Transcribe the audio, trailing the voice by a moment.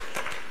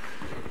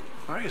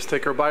All right, let's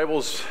take our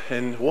Bibles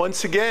and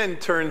once again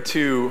turn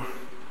to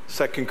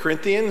 2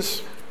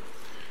 Corinthians.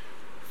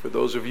 For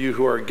those of you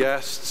who are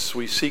guests,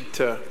 we seek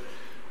to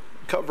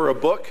cover a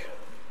book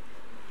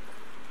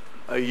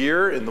a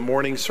year in the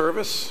morning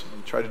service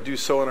and try to do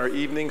so in our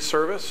evening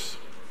service.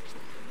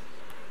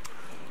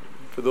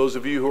 For those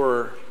of you who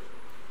are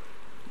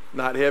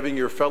not having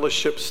your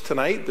fellowships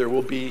tonight, there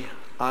will be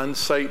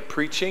on-site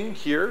preaching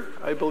here,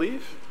 I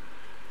believe.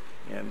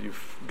 And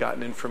you've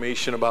gotten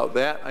information about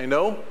that, I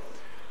know.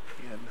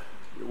 And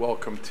you're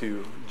welcome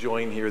to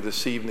join here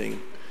this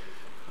evening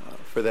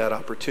for that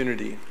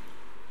opportunity.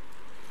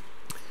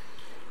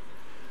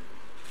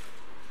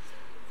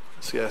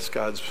 Let's ask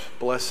God's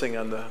blessing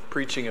on the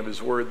preaching of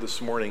His Word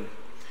this morning.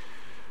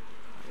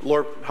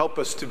 Lord, help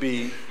us to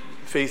be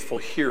faithful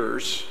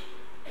hearers.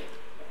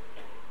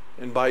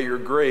 And by your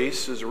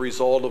grace, as a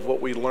result of what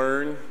we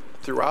learn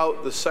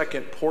throughout the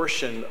second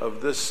portion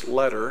of this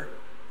letter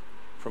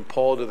from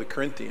Paul to the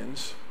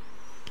Corinthians,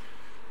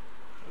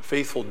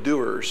 faithful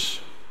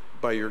doers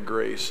by your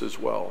grace as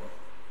well.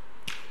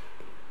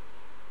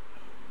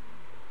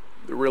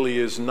 There really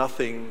is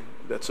nothing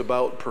that's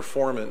about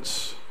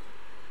performance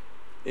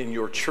in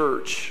your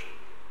church,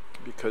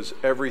 because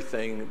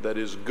everything that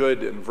is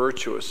good and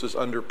virtuous is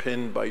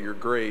underpinned by your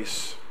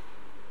grace.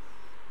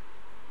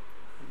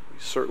 We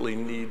certainly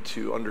need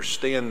to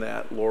understand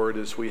that, Lord,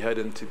 as we head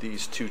into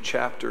these two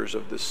chapters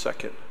of this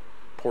second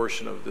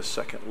portion of this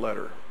second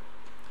letter.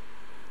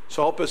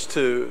 So help us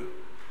to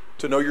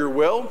know your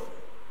will,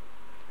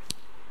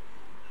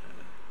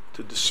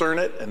 to discern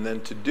it, and then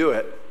to do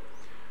it,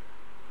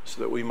 so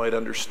that we might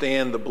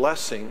understand the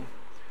blessing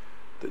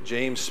that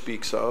James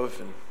speaks of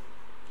in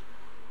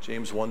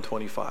James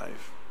 1:25.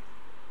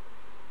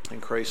 In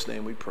Christ's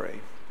name we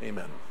pray.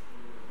 Amen.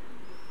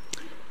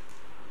 I'm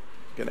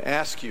going to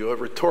ask you a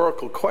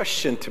rhetorical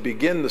question to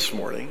begin this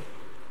morning.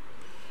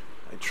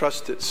 I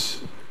trust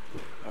it's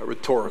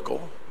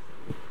rhetorical.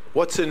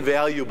 What's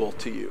invaluable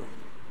to you?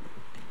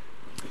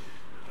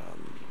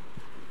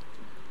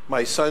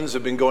 My sons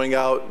have been going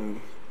out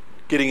and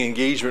getting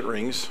engagement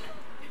rings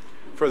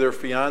for their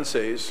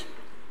fiancés,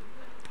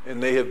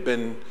 and they have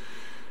been,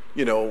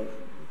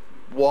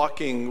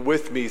 walking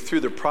with me through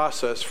the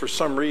process for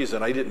some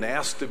reason. I didn't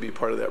ask to be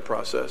part of that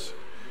process.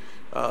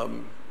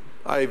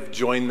 I've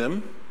joined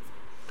them,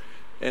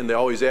 and they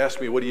always ask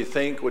me, what do you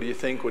think? What do you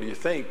think? What do you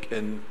think?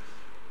 And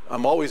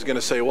I'm always going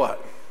to say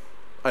what?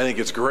 I think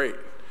it's great.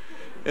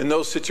 In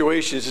those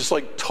situations, it's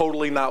like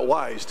totally not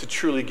wise to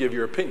truly give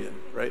your opinion,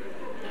 right?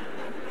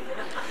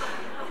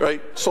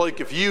 Right? So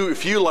like if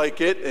you like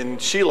it and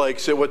she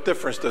likes it, what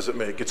difference does it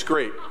make? It's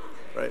great,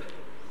 right?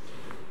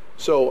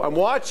 So I'm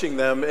watching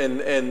them, and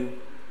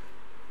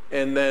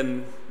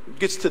then it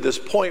gets to this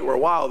point where,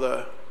 wow,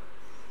 the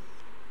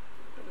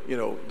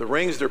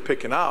rings they're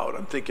picking out,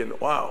 I'm thinking,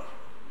 wow,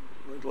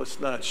 let's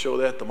not show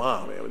that to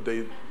mom.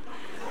 They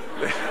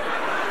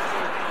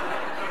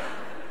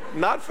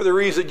not for the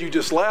reason you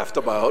just laughed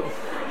about,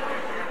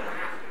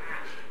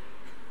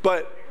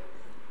 but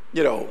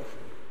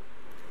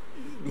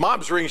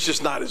mom's ring's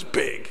just not as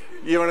big.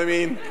 You know what I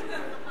mean?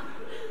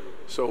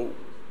 So,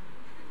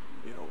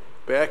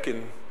 back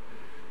in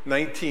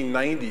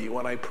 1990,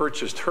 when I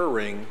purchased her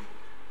ring,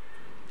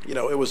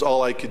 it was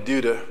all I could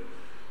do to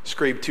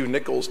scrape two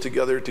nickels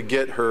together to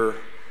get her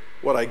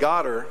what I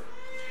got her.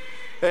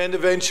 And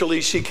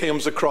eventually she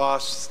comes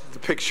across the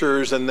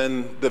pictures and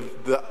then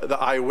the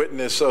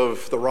eyewitness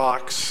of the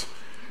rocks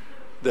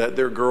that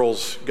their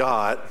girls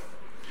got.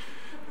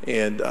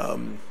 And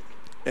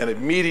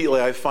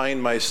immediately I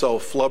find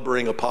myself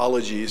flubbering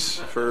apologies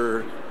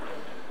for,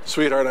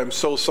 sweetheart, I'm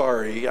so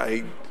sorry.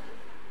 I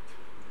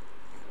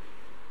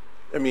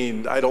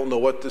don't know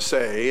what to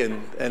say.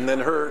 And then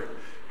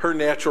her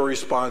natural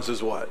response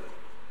is what?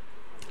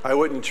 I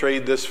wouldn't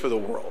trade this for the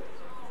world.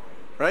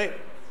 Right?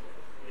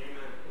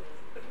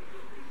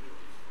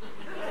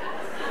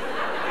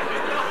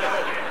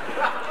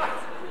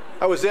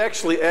 I was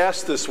actually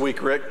asked this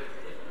week, Rick,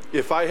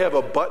 if I have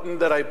a button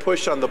that I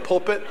push on the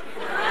pulpit.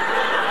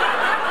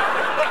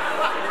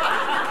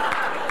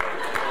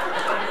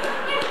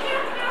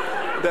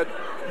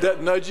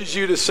 That nudges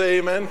you to say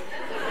amen?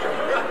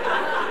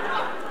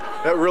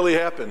 That really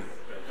happened.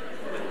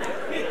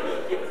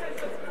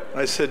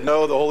 I said,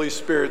 no, the Holy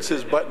Spirit's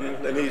his button,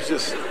 and he's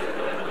just...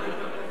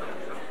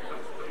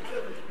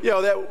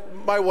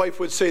 my wife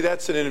would say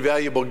that's an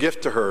invaluable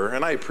gift to her,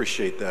 and I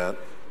appreciate that.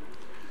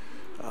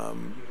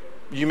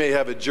 You may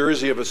have a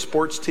jersey of a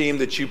sports team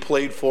that you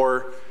played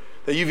for,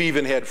 that you've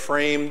even had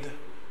framed,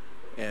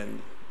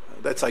 and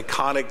that's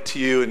iconic to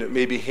you, and it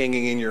may be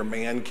hanging in your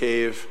man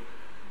cave.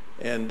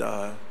 And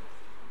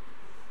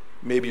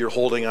maybe you're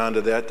holding on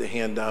to that to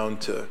hand down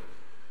to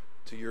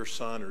your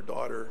son or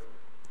daughter.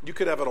 You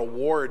could have an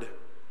award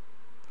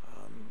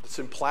that's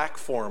in plaque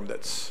form,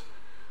 that's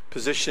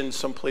positioned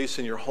someplace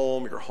in your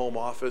home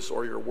office,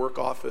 or your work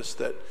office,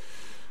 that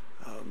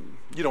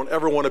you don't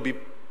ever want to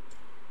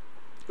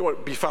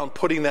be found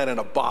putting that in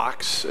a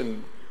box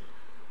and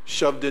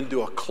shoved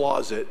into a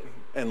closet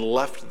and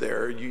left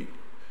there. You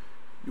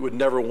would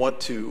never want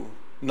to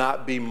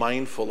not be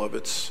mindful of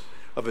its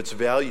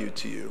value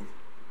to you.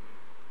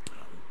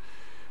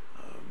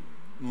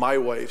 My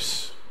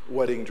wife's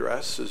wedding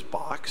dress is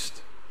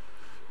boxed,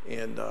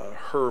 and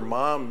her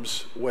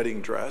mom's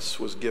wedding dress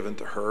was given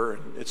to her,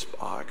 and it's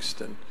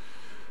boxed.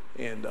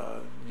 And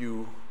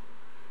you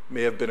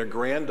may have been a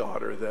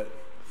granddaughter that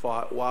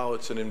thought, wow,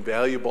 it's an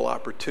invaluable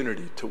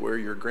opportunity to wear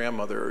your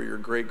grandmother or your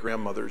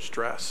great-grandmother's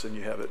dress, and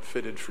you have it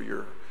fitted for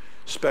your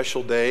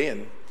special day,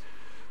 and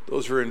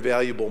those are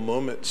invaluable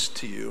moments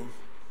to you.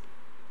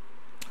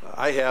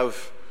 I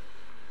have,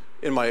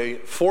 in my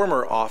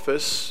former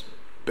office,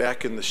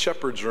 back in the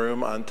shepherd's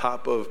room on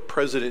top of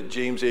President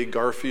James A.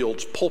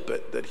 Garfield's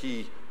pulpit that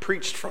he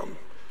preached from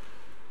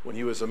when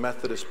he was a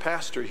Methodist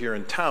pastor here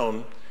in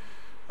town,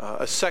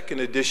 a second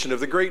edition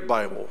of the Great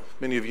Bible.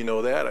 Many of you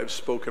know that. I've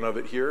spoken of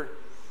it here.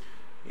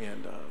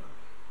 And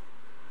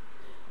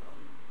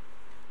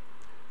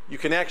you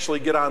can actually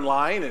get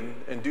online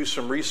and do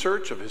some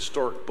research of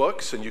historic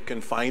books, and you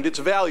can find its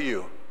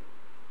value.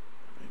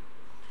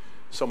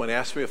 Someone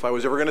asked me if I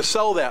was ever going to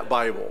sell that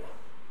Bible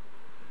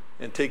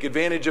and take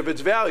advantage of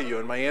its value,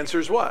 and my answer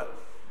is what?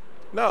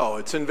 No,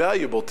 it's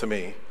invaluable to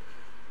me.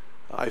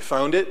 I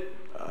found it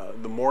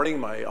the morning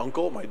my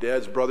uncle, my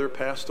dad's brother,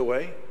 passed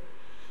away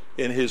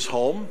in his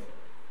home,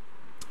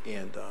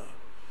 and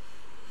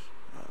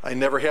I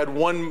never had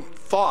one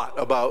thought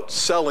about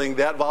selling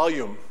that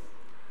volume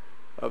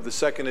of the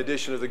second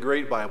edition of the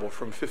Great Bible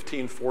from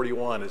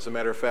 1541. As a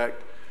matter of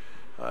fact,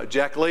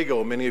 Jack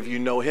Lago, many of you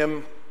know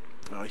him,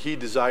 he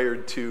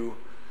desired to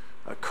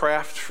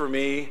craft for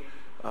me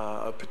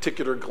a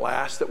particular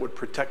glass that would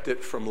protect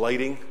it from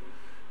lighting,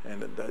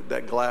 and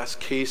that glass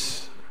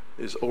case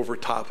is over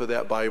top of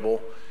that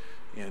Bible,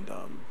 and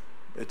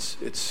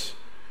it's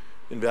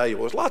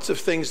invaluable. There's lots of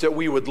things that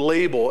we would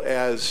label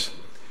as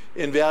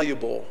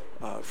invaluable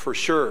for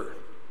sure.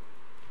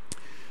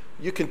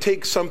 You can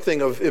take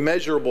something of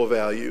immeasurable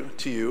value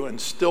to you and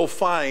still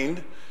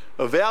find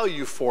a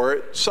value for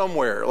it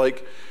somewhere.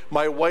 Like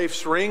my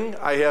wife's ring,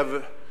 I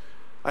have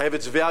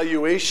its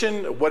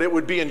valuation, what it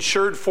would be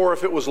insured for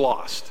if it was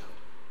lost,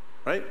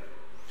 right?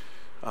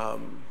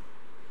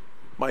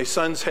 My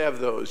sons have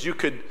those. You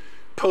could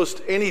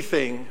post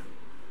anything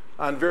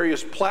on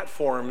various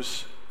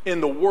platforms in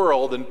the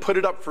world and put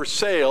it up for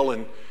sale,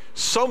 and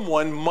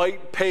someone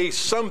might pay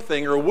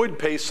something or would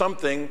pay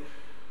something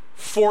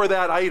for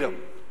that item.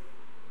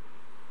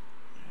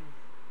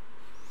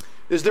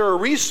 Is there a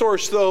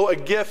resource, though, a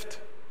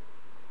gift,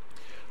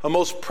 a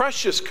most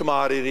precious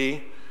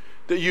commodity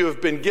that you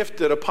have been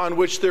gifted, upon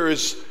which there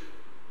is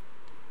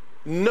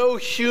no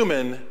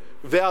human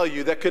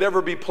value that could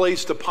ever be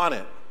placed upon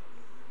it?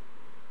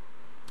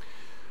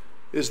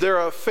 Is there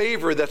a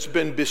favor that's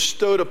been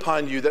bestowed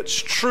upon you that's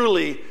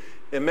truly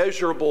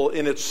immeasurable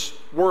in its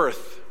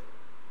worth?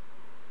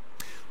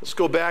 Let's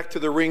go back to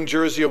the ring,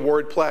 jersey,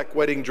 award, plaque,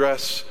 wedding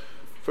dress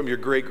from your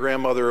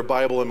great-grandmother, a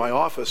Bible in my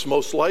office.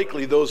 Most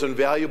likely those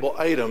invaluable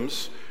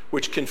items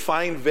which can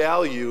find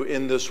value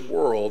in this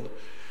world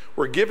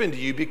were given to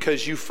you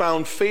because you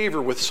found favor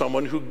with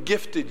someone who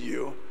gifted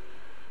you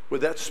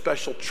with that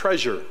special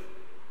treasure.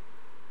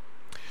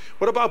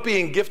 What about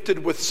being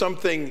gifted with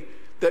something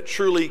that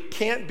truly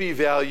can't be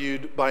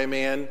valued by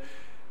man,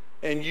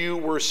 and you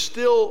were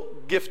still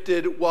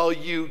gifted while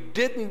you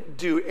didn't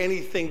do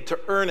anything to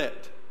earn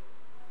it?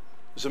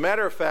 As a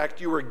matter of fact,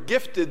 you were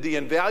gifted the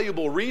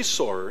invaluable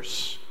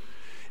resource,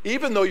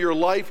 even though your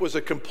life was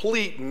a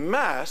complete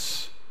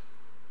mess,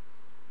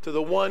 to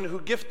the one who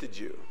gifted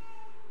you.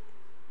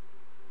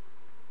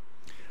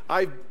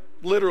 I've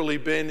literally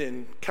been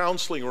in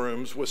counseling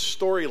rooms with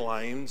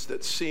storylines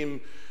that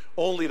seem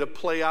only to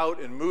play out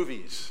in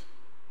movies.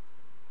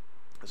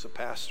 As a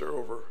pastor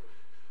over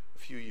a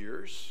few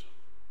years,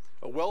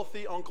 a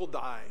wealthy uncle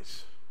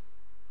dies.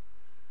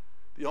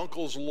 The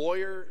uncle's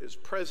lawyer is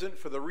present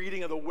for the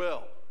reading of the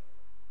will.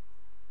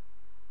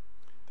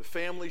 The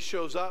family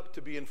shows up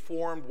to be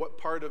informed what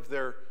part of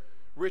their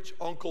rich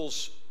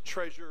uncle's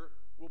treasure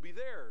will be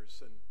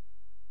theirs, and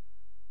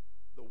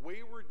the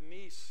wayward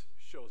niece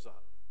shows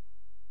up.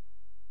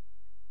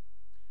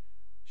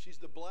 She's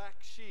the black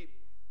sheep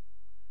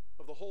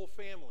of the whole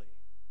family.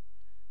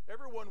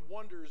 Everyone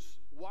wonders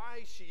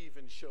why she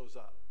even shows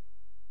up.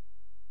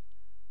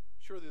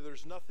 Surely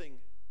there's nothing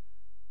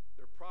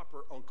their proper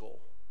uncle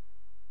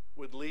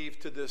would leave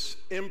to this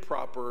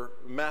improper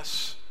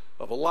mess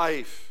of a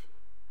life.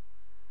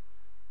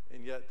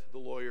 And yet the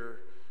lawyer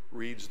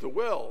reads the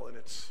will, and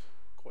it's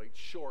quite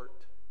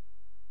short.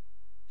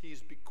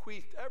 He's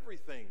bequeathed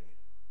everything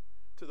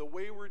to the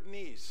wayward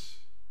niece,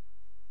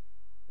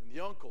 and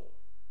the uncle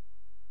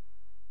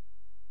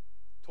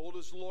told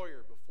his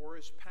lawyer before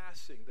his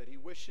passing that he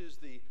wishes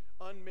the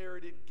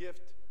unmerited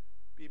gift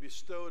be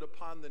bestowed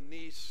upon the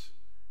niece,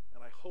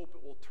 and I hope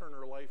it will turn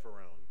her life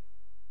around.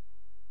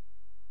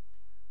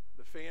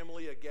 The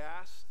family,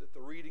 aghast at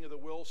the reading of the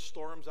will,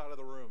 storms out of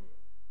the room.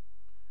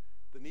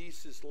 The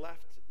niece is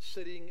left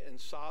sitting and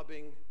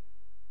sobbing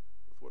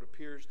with what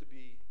appears to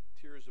be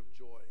tears of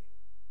joy.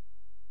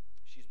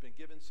 She's been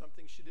given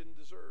something she didn't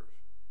deserve,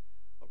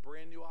 a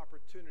brand new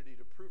opportunity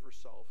to prove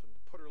herself and to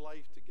put her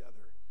life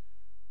together.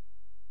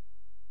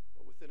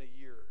 But within a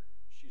year,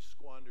 she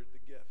squandered the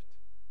gift.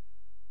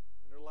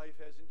 And her life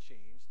hasn't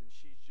changed, and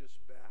she's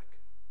just back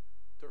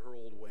to her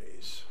old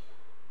ways.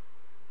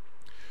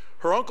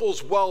 Her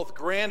uncle's wealth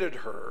granted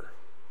her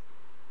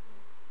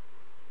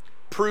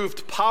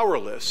proved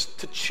powerless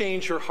to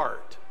change her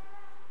heart.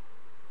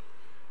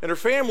 And her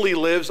family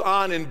lives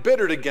on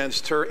embittered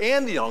against her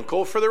and the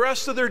uncle for the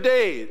rest of their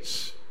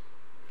days.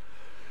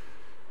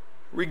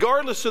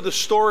 Regardless of the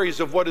stories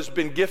of what has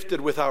been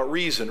gifted without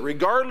reason,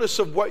 regardless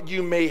of what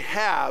you may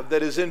have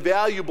that is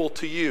invaluable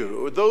to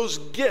you, those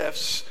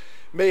gifts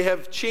may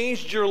have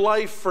changed your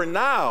life for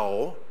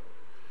now,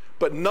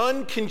 but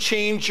none can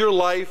change your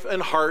life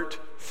and heart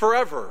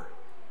forever.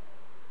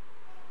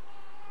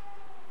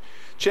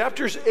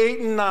 Chapters 8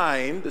 and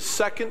 9, the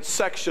second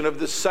section of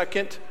the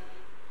second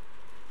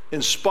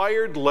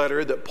inspired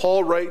letter that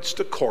Paul writes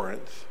to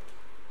Corinth,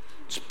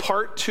 it's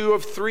part 2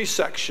 of 3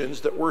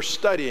 sections that we're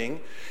studying,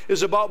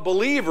 is about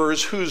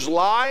believers whose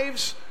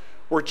lives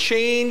were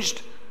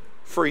changed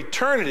for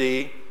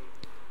eternity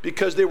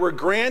because they were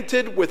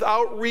granted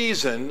without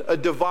reason a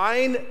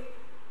divine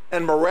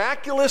and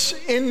miraculous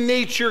in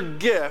nature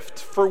gift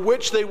for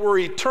which they were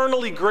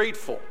eternally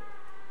grateful.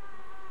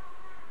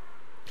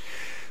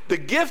 The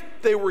gift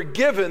they were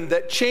given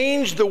that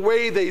changed the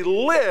way they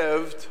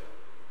lived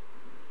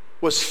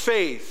was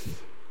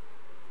faith.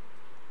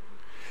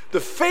 The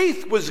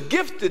faith was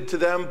gifted to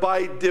them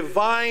by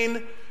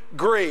divine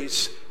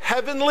grace,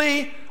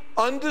 heavenly,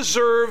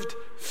 undeserved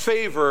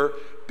favor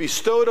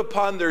bestowed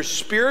upon their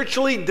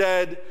spiritually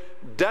dead,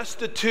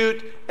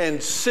 destitute,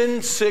 and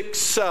sin-sick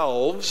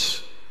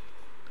selves.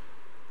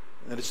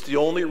 And it's the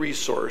only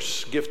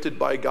resource gifted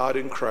by God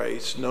in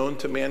Christ known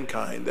to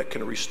mankind that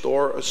can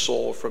restore a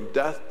soul from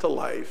death to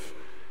life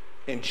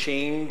and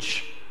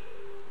change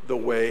the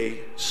way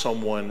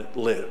someone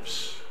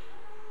lives.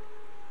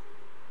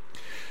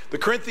 The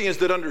Corinthians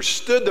that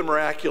understood the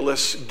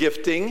miraculous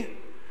gifting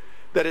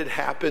that had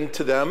happened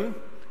to them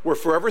were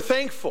forever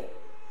thankful.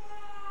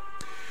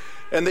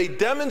 And they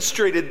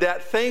demonstrated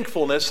that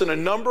thankfulness in a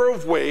number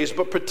of ways,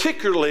 but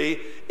particularly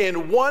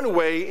in one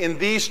way in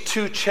these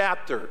 2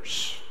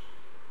 chapters.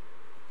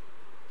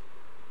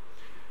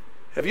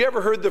 Have you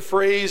ever heard the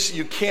phrase,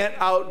 "You can't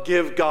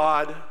outgive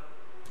God"?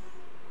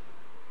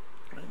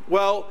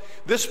 Well,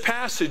 this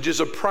passage is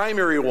a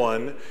primary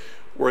one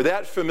where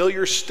that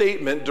familiar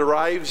statement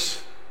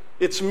derives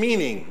its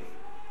meaning.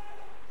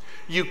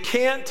 You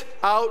can't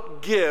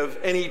outgive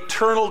an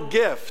eternal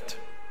gift.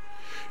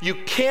 You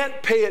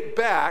can't pay it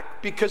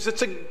back because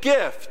it's a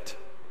gift.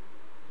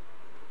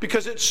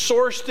 Because it's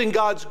sourced in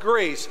God's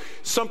grace,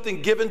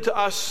 something given to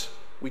us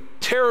we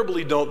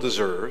terribly don't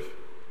deserve,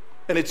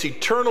 and it's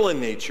eternal in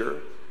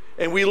nature,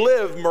 and we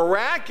live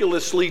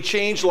miraculously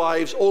changed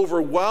lives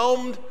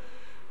overwhelmed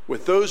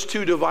with those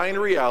 2 divine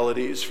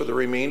realities for the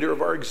remainder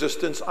of our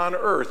existence on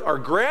earth. Our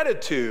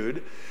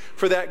gratitude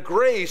for that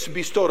grace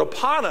bestowed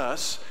upon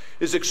us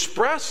is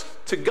expressed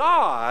to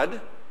God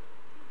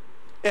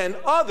and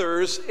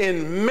others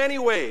in many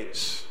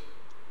ways.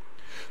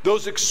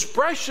 Those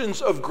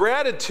expressions of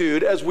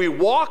gratitude as we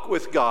walk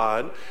with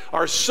God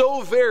are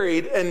so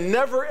varied and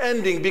never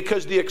ending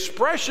because the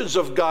expressions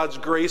of God's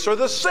grace are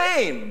the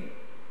same.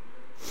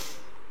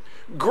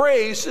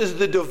 Grace is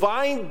the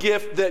divine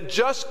gift that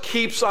just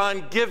keeps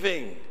on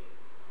giving.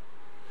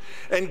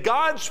 And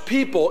God's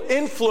people,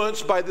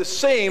 influenced by the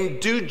same,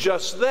 do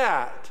just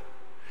that.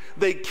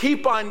 They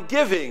keep on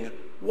giving.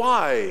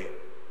 Why?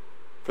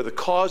 For the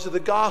cause of the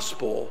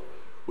gospel,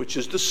 which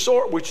is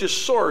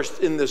sourced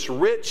in this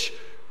rich,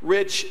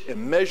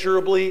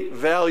 immeasurably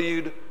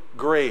valued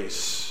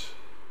grace.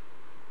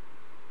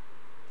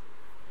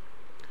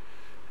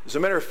 As a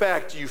matter of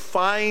fact, you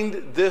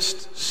find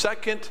this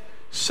second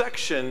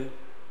section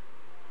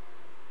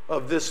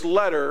of this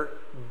letter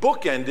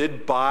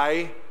bookended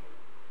by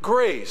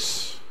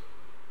grace.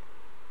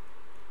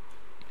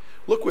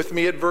 Look with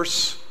me at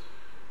verses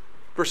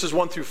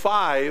 1 through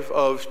 5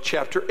 of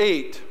chapter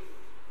 8.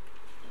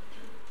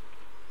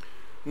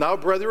 Now,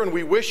 brethren,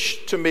 we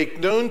wish to make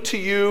known to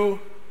you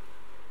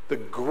the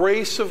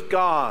grace of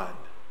God.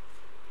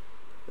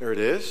 There it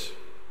is.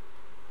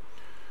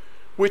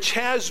 Which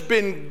has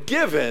been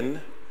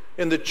given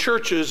in the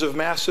churches of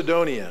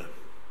Macedonia.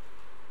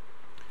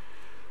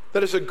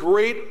 That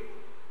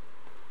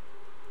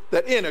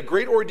in a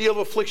great ordeal of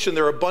affliction,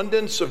 their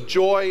abundance of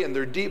joy and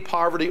their deep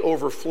poverty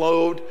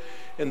overflowed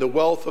in the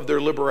wealth of their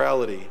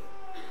liberality.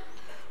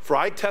 For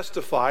I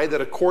testify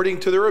that according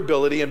to their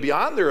ability and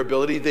beyond their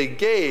ability, they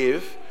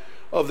gave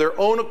of their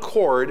own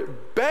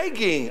accord,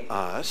 begging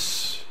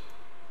us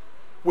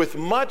with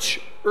much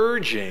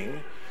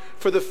urging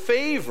for the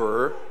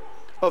favor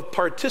of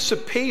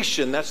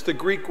participation. That's the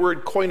Greek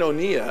word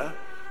koinonia,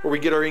 where we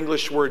get our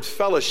English word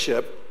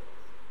fellowship.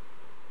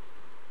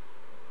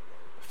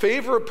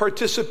 Favor of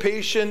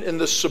participation in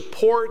the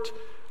support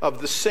of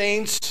the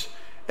saints,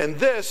 and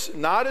this,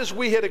 not as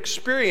we had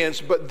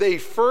experienced, but they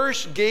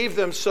first gave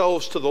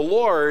themselves to the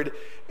Lord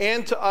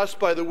and to us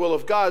by the will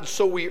of God.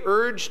 So we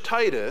urge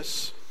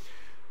Titus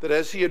that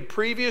as he had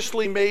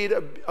previously made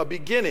a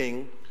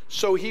beginning,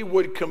 so he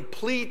would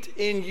complete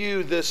in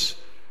you this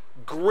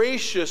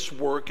gracious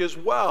work as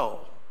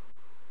well.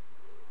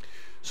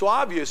 So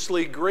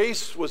obviously,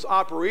 grace was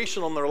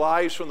operational in their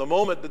lives from the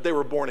moment that they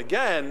were born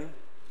again,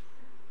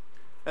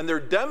 and they're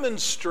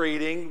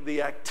demonstrating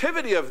the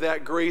activity of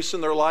that grace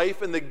in their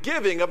life and the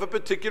giving of a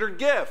particular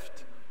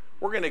gift.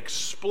 We're going to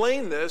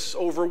explain this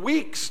over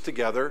weeks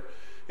together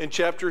in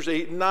chapters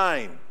 8 and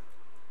 9.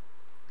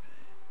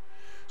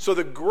 So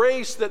the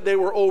grace that they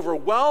were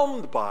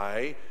overwhelmed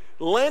by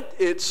lent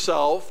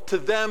itself to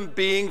them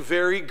being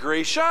very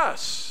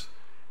gracious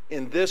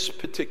in this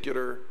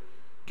particular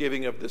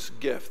giving of this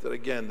gift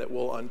that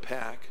we'll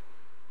unpack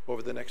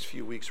over the next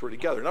few weeks we're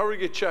together. Now we're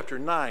going to get chapter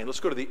 9. Let's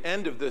go to the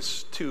end of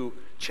this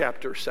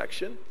 2-chapter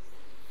section.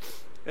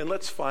 And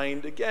let's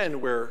find again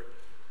where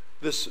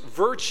this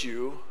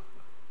virtue,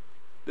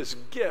 this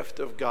gift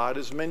of God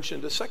is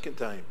mentioned a second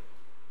time.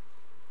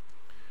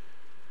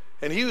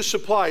 And he who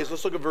supplies,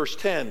 let's look at verse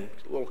 10,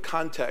 a little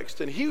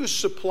context. And he who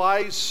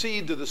supplies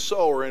seed to the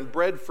sower and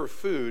bread for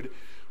food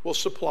will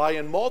supply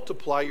and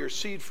multiply your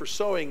seed for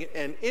sowing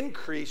and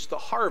increase the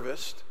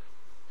harvest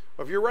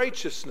of your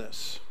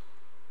righteousness.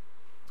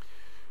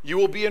 You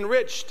will be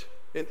enriched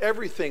in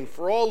everything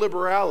for all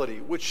liberality,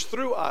 which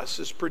through us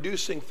is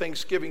producing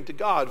thanksgiving to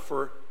God.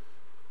 For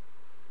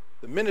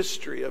the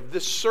ministry of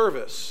this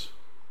service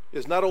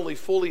is not only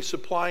fully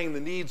supplying the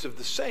needs of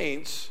the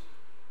saints,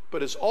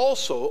 but is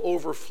also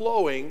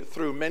overflowing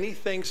through many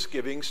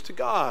thanksgivings to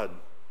God.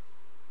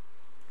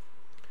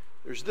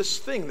 There's this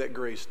thing that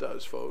grace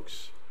does,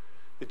 folks.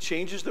 It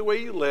changes the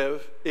way you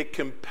live. It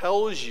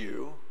compels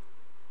you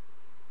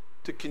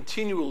to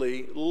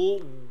continually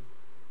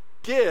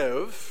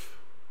give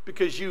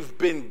because you've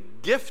been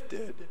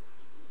gifted.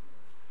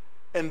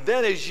 And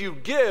then as you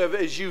give,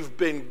 as you've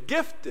been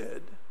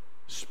gifted,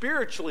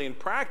 spiritually and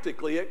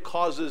practically, it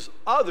causes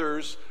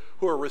others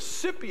who are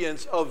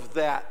recipients of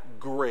that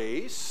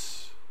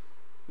grace,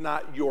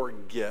 not your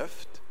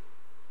gift,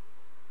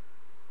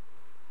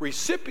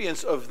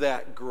 recipients of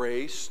that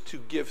grace to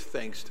give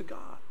thanks to God.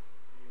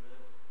 Amen.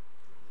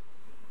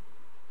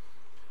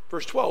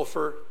 Verse 12,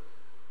 for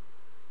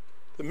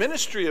the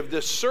ministry of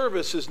this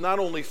service is not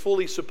only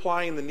fully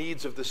supplying the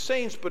needs of the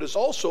saints, but is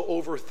also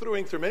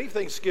overthrowing through many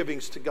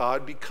thanksgivings to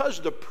God,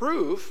 because the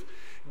proof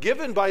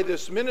given by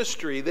this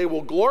ministry, they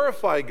will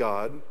glorify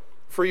God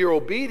for your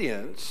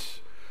obedience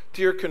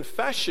to your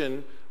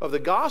confession of the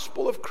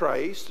gospel of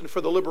Christ and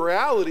for the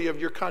liberality of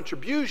your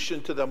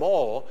contribution to them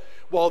all,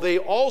 while they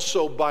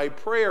also by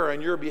prayer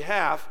on your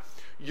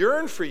behalf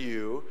yearn for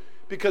you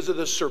because of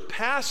the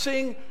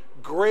surpassing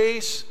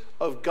grace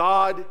of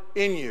God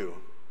in you.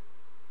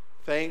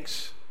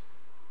 Thanks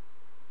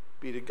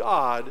be to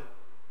God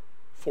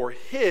for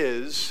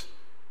his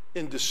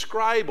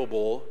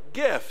indescribable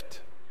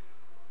gift.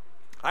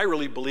 I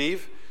really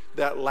believe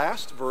that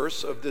last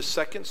verse of this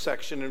second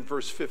section in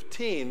verse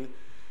 15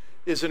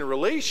 is in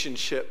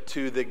relationship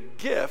to the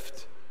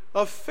gift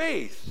of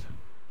faith.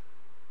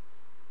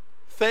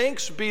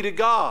 Thanks be to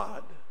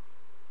God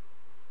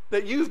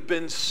that you've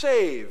been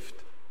saved,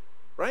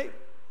 right?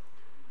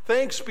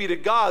 Thanks be to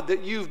God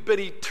that you've been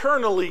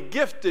eternally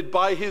gifted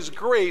by his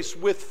grace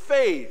with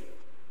faith.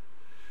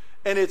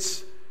 And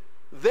it's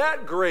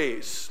that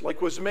grace,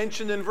 like was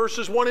mentioned in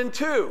verses 1 and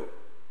 2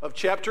 of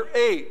chapter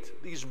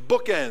 8, these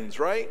bookends,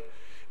 right?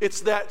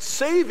 It's that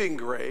saving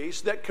grace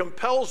that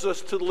compels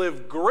us to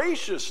live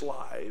gracious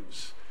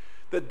lives,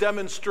 that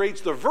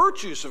demonstrates the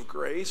virtues of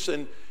grace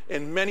in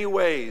many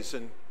ways.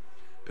 In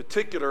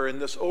particular, in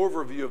this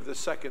overview of the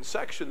second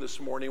section this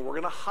morning, we're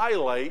going to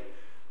highlight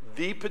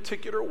the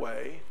particular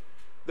way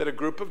that a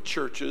group of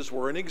churches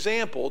were an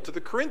example to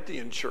the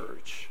Corinthian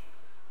church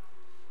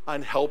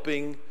on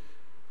helping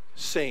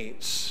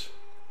saints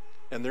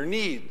and their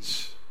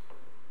needs.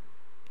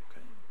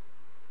 Okay.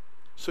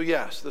 So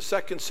yes, the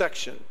second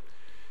section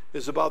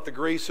is about the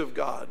grace of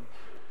God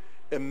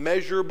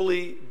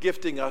immeasurably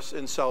gifting us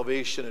in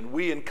salvation. And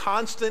we, in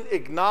constant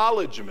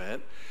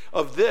acknowledgement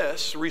of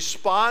this,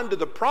 respond to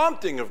the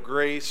prompting of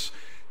grace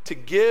to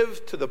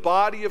give to the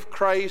body of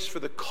Christ for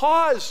the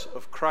cause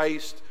of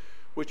Christ,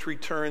 which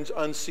returns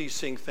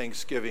unceasing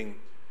thanksgiving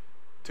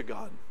to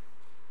God.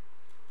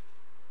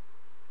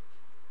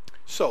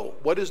 So,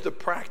 what is the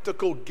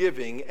practical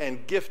giving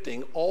and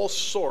gifting, all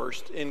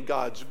sourced in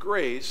God's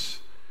grace,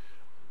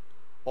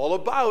 all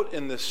about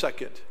in this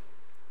second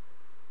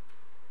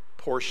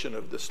portion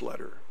of this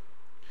letter?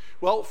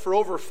 Well, for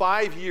over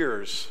 5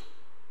 years,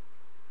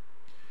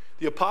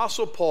 the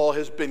Apostle Paul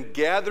has been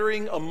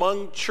gathering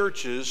among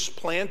churches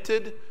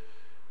planted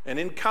and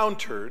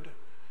encountered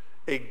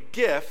a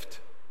gift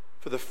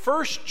for the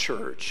first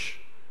church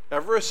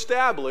ever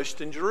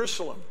established in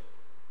Jerusalem.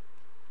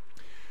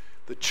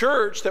 The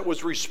church that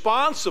was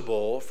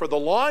responsible for the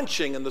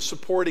launching and the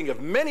supporting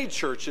of many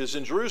churches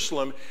in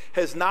Jerusalem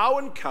has now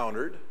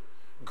encountered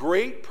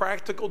great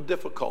practical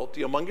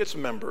difficulty among its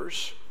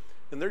members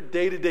in their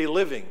day-to-day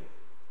living.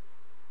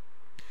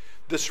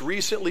 This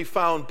recently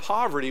found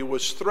poverty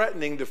was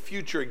threatening the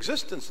future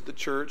existence of the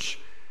church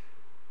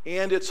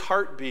and its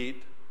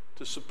heartbeat,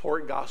 to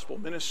support gospel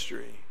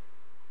ministry.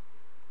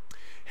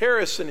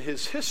 Harris, in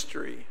his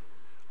history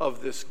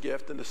of this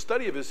gift, and the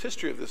study of his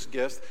history of this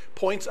gift,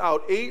 points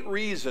out 8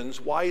 reasons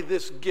why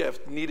this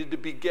gift needed to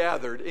be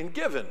gathered and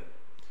given.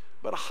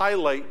 But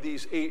highlight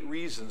these 8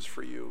 reasons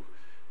for you.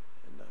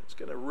 And it's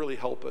going to really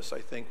help us, I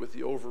think, with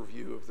the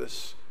overview of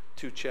this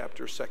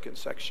 2-chapter second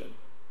section.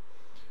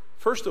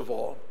 First of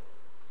all,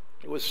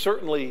 it was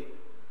certainly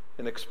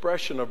an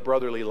expression of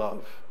brotherly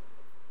love.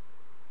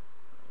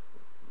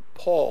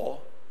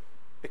 Paul,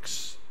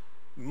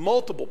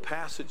 multiple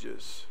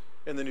passages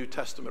in the New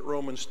Testament,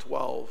 Romans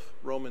 12,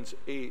 Romans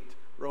 8,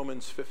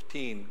 Romans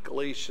 15,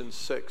 Galatians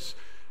 6,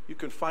 you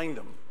can find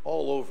them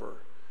all over.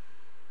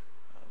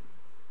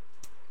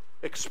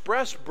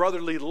 Express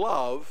brotherly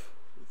love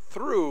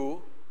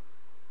through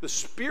the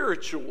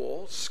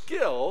spiritual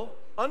skill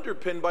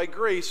underpinned by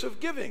grace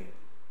of giving.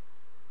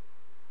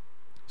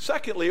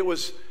 Secondly, it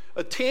was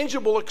a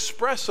tangible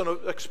expression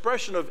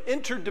of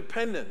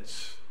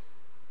interdependence.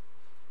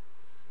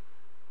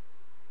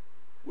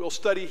 We'll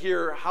study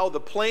here how the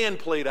plan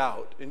played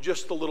out in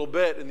just a little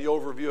bit in the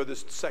overview of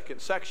this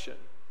second section.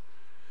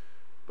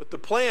 But the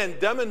plan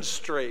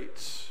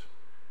demonstrates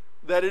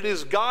that it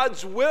is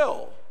God's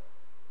will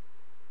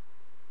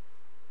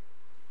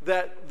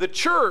that the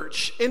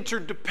church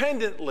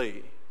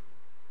interdependently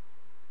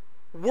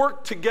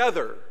work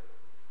together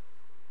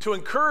to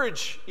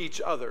encourage each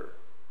other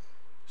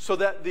so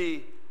that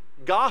the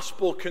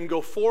gospel can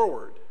go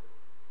forward.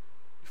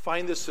 You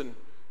find this in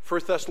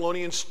 1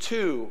 Thessalonians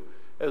 2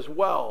 as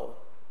well.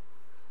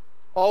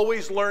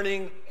 Always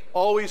learning,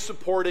 always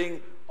supporting,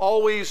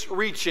 always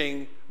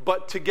reaching,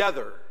 but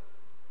together.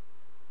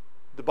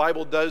 The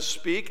Bible does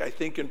speak, I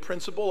think, in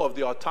principle of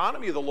the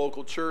autonomy of the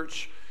local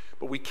church,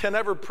 but we can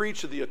never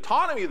preach of the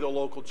autonomy of the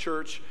local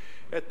church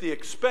at the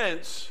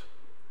expense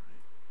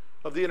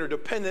of the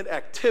interdependent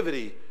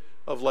activity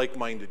of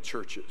like-minded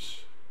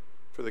churches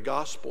for the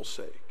gospel's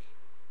sake.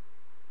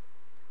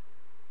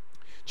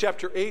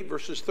 Chapter 8,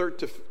 verses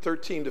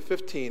 13 to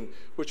 15,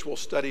 which we'll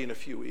study in a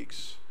few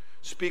weeks,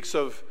 speaks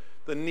of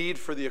the need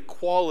for the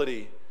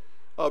equality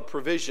of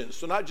provision.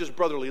 So not just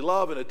brotherly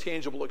love and a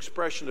tangible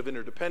expression of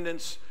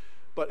interdependence,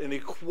 but an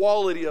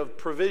equality of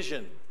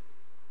provision.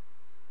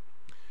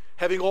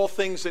 Having all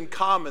things in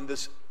common,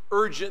 this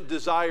urgent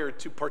desire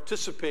to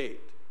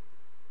participate,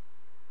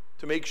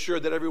 to make sure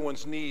that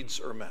everyone's needs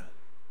are met.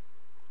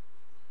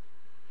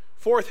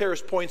 Fourth,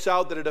 Harris points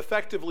out that it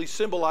effectively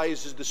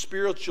symbolizes the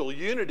spiritual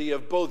unity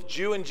of both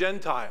Jew and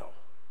Gentile.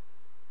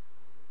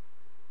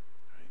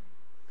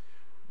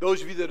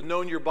 Those of you that have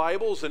known your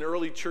Bibles and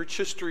early church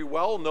history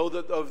well know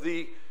that of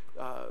the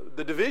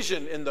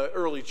division in the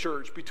early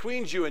church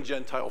between Jew and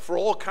Gentile for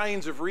all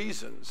kinds of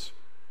reasons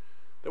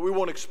that we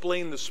won't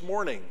explain this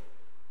morning.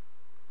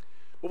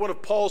 But one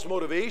of Paul's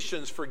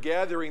motivations for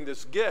gathering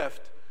this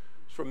gift,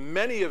 from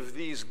many of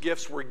these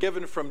gifts were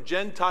given from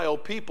Gentile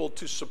people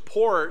to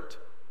support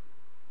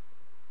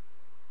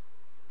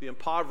the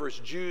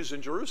impoverished Jews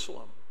in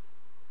Jerusalem.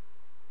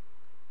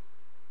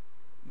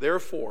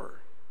 Therefore,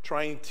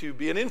 trying to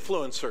be an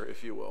influencer,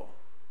 if you will,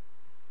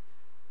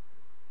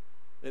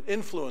 an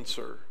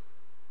influencer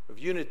of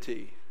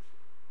unity.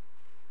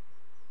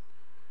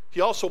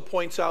 He also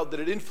points out that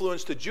it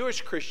influenced the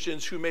Jewish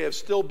Christians who may have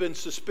still been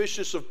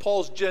suspicious of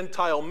Paul's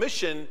Gentile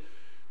mission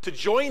to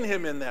join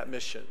him in that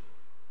mission.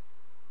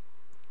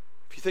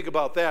 If you think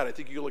about that, I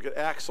think you look at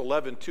Acts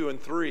 11, 2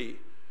 and 3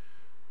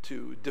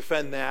 to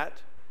defend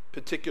that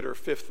particular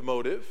fifth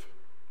motive.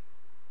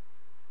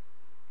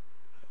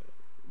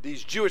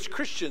 These Jewish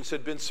Christians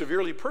had been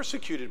severely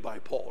persecuted by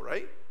Paul,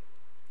 right?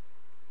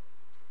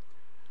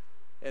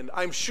 And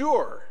I'm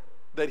sure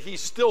that he's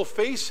still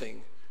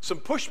facing some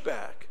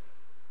pushback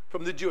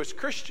from the Jewish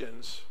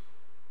Christians,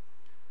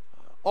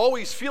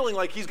 always feeling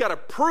like he's got to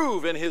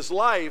prove in his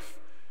life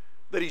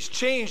that he's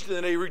changed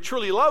and that he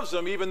truly loves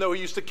them, even though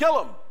he used to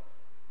kill them.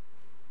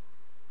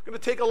 It's going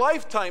to take a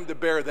lifetime to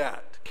bear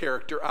that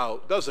character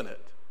out, doesn't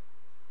it?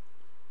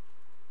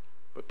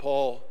 But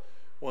Paul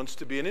wants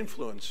to be an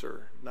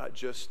influencer, not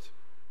just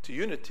to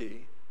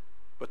unity,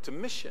 but to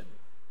mission.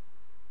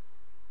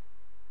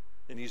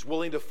 And he's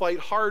willing to fight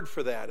hard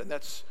for that, and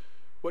that's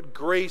what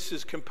grace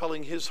is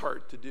compelling his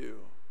heart to do.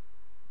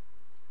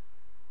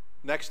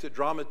 Next, it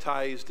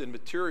dramatized in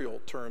material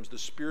terms the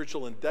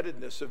spiritual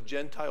indebtedness of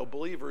Gentile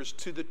believers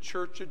to the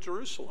church at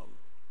Jerusalem.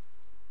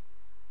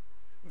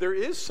 There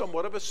is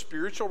somewhat of a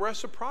spiritual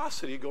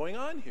reciprocity going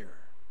on here.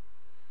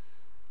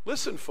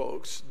 Listen,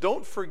 folks,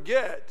 don't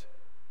forget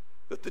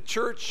that the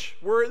church,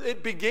 where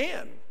it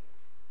began.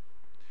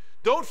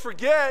 Don't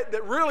forget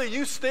that really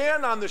you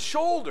stand on the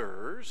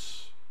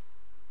shoulders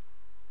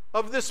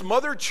of this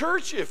mother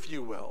church, if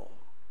you will.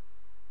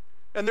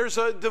 And there's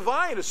a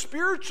divine, a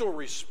spiritual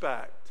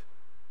respect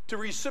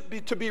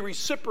to be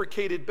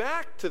reciprocated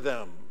back to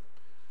them,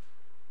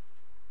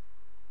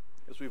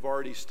 as we've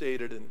already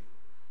stated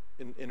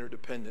in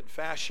interdependent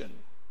fashion.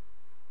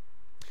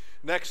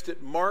 Next,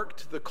 it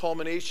marked the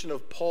culmination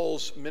of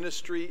Paul's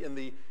ministry in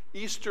the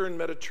Eastern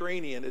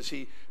Mediterranean as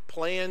he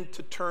planned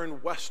to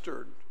turn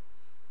westward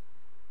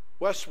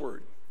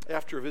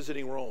after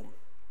visiting Rome.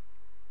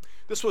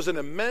 This was an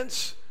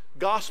immense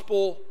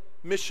gospel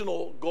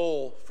missional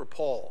goal for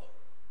Paul.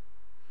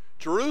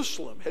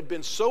 Jerusalem had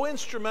been so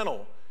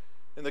instrumental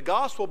in the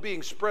gospel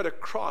being spread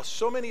across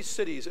so many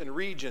cities and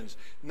regions.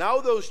 Now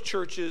those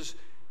churches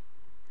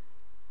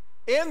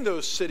and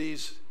those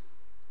cities,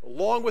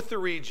 along with the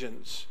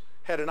regions,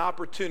 had an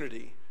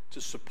opportunity to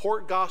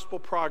support gospel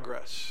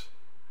progress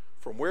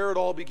from where it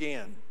all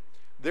began,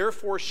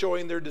 therefore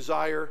showing their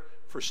desire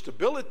for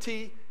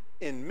stability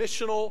in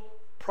missional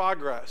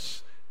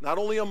progress, not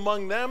only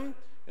among them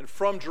and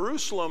from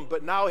Jerusalem,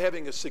 but now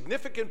having a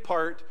significant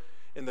part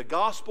in the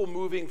gospel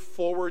moving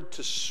forward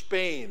to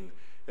Spain,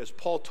 as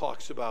Paul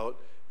talks about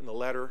in the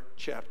latter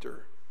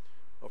chapter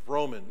of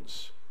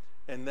Romans,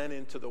 and then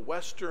into the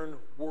Western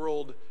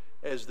world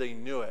as they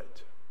knew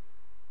it.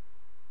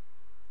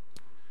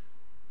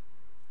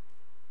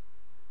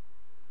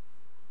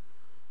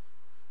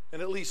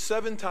 And at least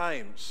seven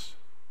times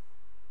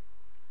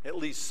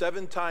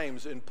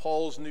in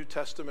Paul's New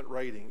Testament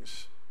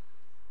writings,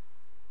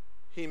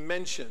 he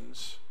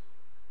mentions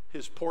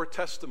his poor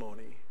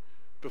testimony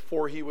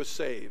before he was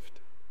saved.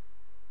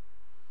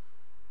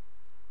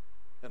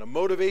 And a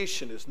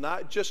motivation is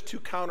not just to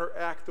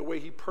counteract the way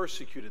he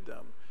persecuted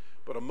them,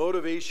 but a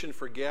motivation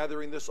for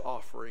gathering this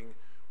offering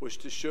was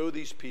to show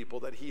these people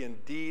that he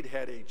indeed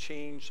had a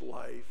changed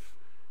life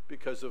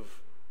because of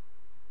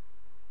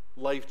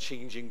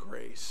life-changing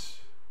grace.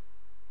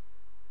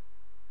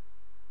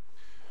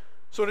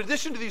 So in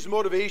addition to these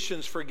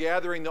motivations for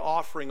gathering the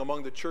offering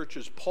among the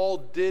churches,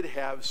 Paul did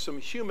have some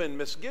human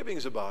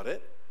misgivings about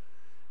it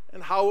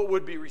and how it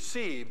would be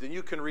received. And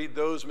you can read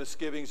those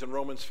misgivings in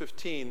Romans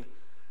 15,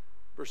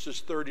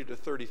 verses 30 to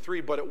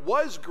 33. But it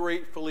was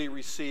gratefully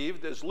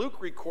received, as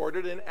Luke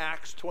recorded in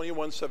Acts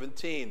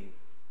 21:17.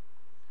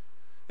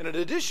 And in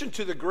addition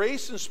to the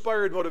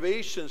grace-inspired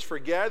motivations for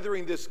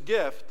gathering this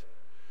gift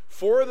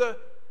for the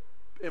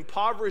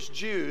impoverished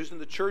Jews in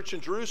the church in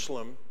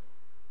Jerusalem,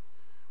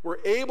 were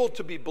able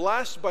to be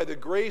blessed by the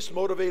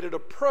grace-motivated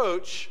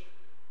approach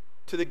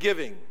to the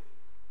giving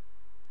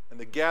and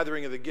the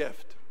gathering of the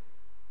gift.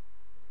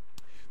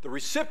 The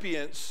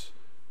recipients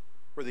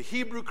were the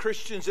Hebrew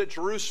Christians at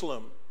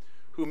Jerusalem,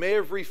 who may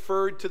have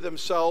referred to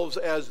themselves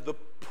as the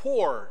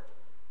poor.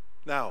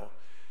 Now,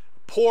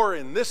 poor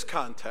in this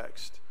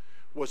context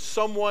was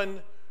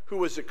someone who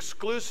was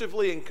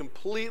exclusively and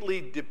completely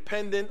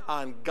dependent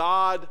on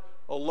God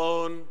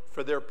alone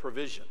for their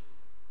provision.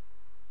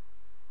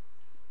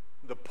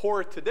 The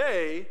poor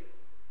today,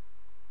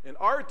 in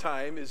our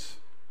time,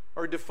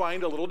 are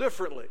defined a little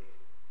differently.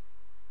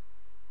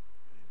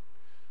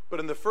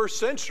 But in the first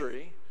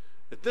century,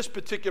 at this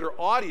particular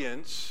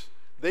audience,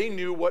 they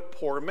knew what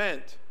poor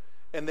meant,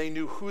 and they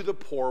knew who the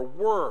poor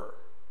were.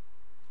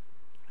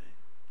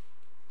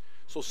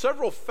 So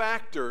several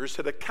factors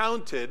had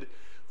accounted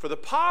for the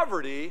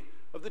poverty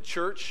of the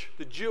church,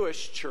 the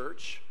Jewish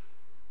church,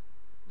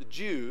 the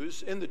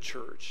Jews in the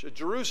church at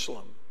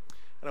Jerusalem.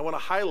 And I want to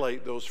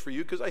highlight those for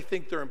you because I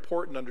think they're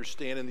important to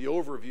understand in the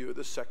overview of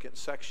the second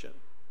section.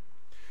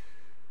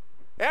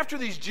 After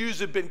these Jews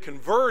had been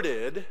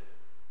converted,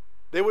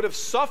 they would have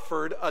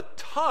suffered a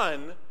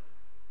ton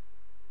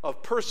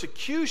of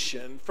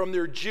persecution from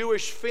their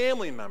Jewish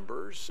family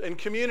members and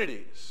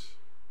communities.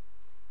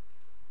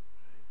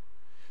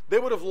 They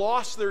would have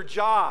lost their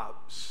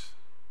jobs,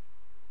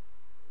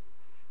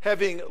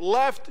 having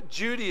left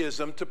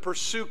Judaism to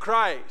pursue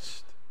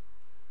Christ.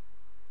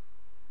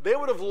 They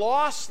would have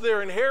lost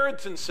their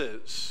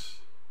inheritances.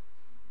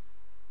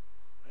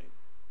 Right?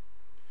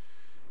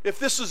 If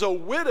this is a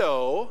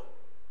widow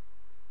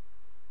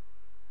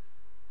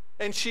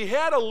and she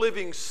had a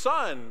living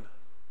son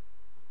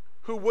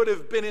who would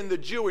have been in the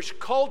Jewish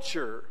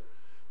culture,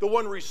 the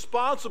one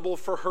responsible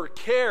for her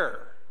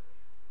care,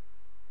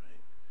 right?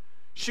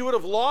 She would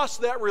have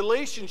lost that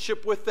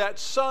relationship with that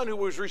son who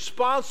was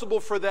responsible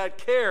for that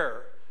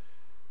care.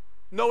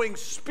 Knowing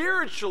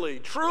spiritually,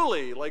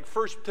 truly, like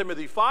 1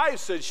 Timothy 5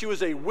 says, she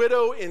was a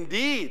widow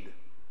indeed.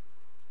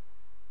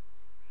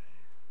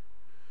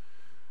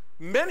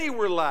 Many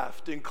were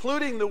left,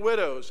 including the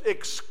widows,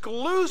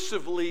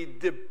 exclusively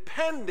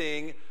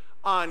depending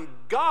on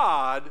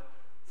God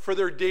for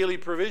their daily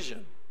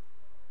provision.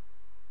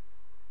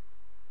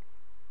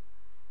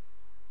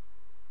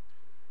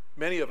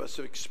 Many of us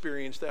have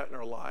experienced that in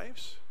our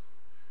lives.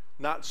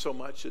 Not so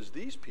much as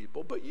these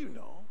people, but you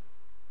know.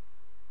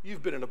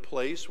 You've been in a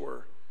place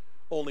where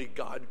only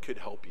God could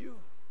help you.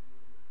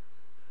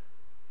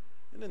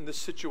 And in this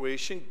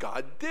situation,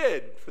 God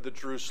did for the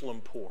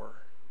Jerusalem poor.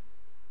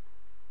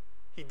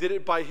 He did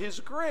it by his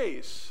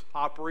grace,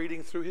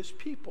 operating through his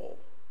people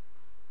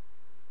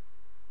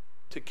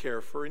to care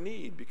for a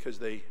need because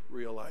they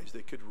realized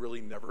they could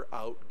really never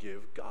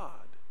outgive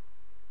God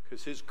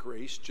because his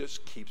grace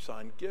just keeps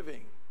on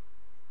giving.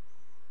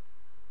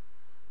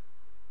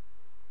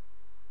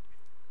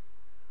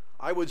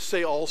 I would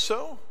say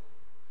also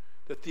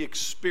that the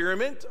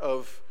experiment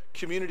of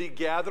community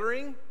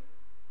gathering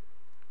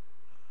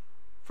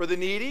for the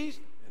needy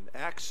in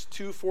Acts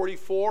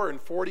 2:44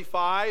 and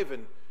 45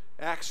 and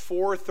Acts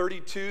 4,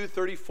 32,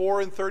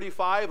 34, and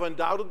 35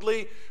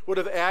 undoubtedly would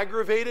have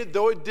aggravated,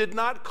 though it did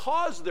not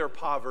cause their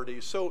poverty.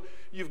 So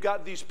you've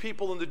got these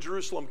people in the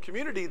Jerusalem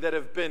community that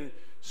have been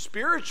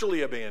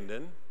spiritually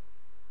abandoned,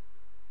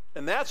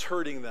 and that's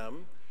hurting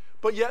them,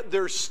 but yet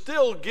they're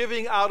still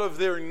giving out of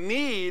their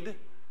need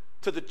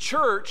to the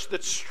church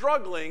that's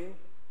struggling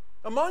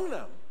among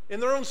them in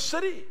their own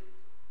city,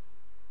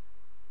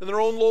 in their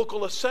own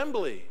local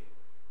assembly.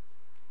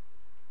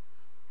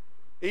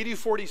 AD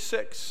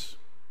 46.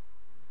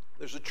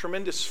 There's a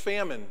tremendous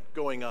famine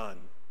going on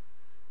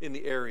in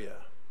the area.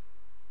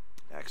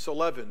 Acts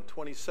 11,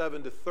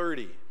 27 to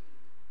 30.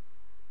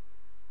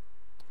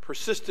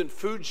 Persistent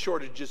food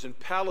shortages in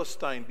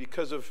Palestine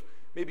because of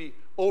maybe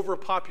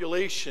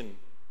overpopulation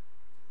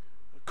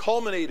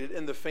culminated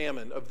in the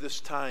famine of this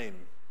time,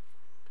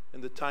 in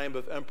the time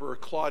of Emperor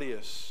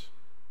Claudius.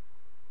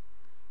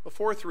 A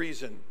fourth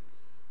reason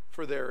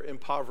for their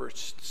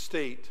impoverished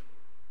state,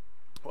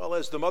 well,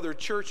 as the mother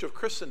church of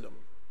Christendom,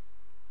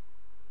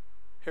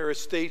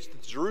 Harris states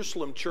that the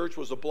Jerusalem church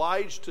was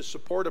obliged to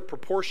support a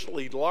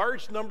proportionally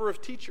large number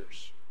of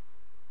teachers,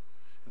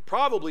 and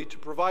probably to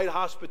provide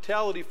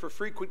hospitality for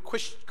frequent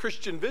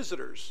Christian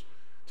visitors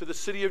to the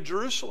city of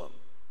Jerusalem.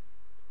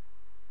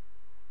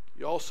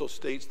 He also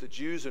states that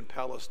Jews in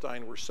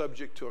Palestine were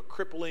subject to a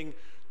crippling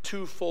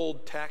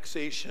twofold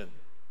taxation.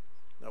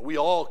 Now, we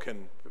all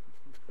can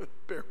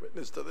bear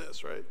witness to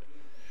this, right?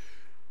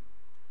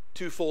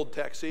 Twofold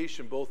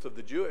taxation, both of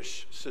the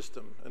Jewish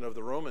system and of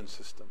the Roman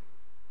system.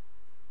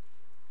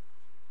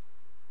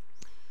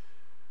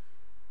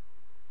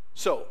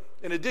 So,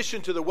 in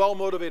addition to the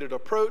well-motivated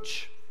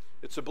approach,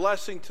 it's a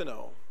blessing to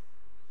know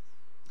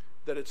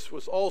that it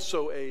was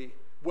also a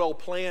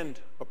well-planned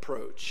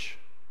approach.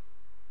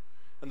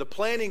 And the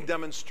planning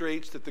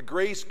demonstrates that the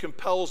grace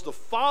compels the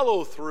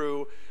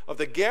follow-through of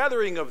the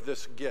gathering of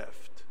this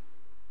gift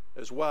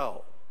as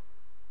well.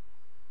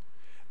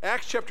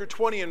 Acts chapter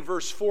 20 and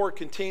verse 4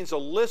 contains a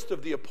list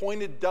of the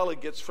appointed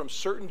delegates from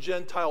certain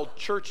Gentile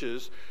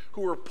churches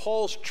who were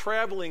Paul's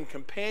traveling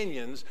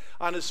companions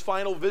on his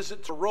final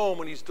visit to Rome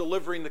when he's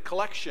delivering the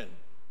collection.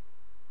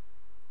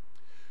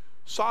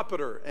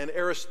 Sopater and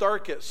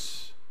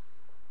Aristarchus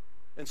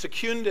and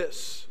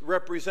Secundus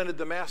represented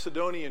the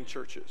Macedonian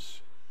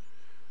churches.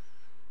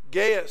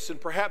 Gaius and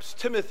perhaps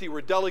Timothy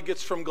were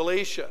delegates from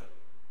Galatia.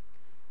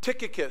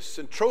 Tychicus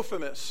and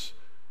Trophimus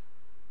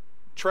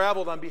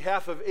traveled on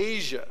behalf of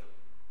Asia.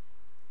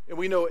 And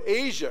we know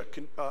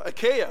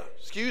Achaia,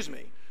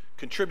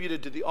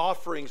 contributed to the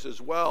offerings as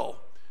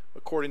well,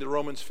 according to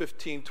Romans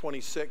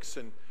 15:26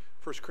 and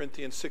 1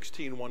 Corinthians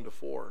 16:1 to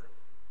 4.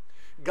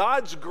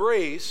 God's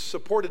grace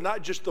supported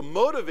not just the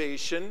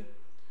motivation,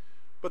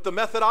 but the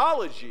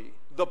methodology,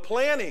 the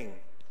planning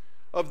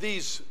of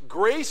these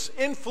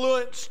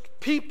grace-influenced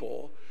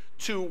people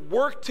to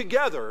work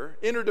together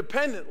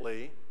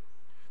interdependently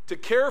to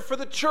care for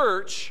the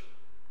church.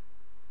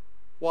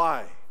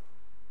 Why?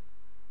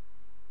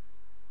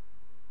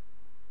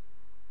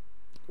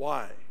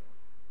 Why?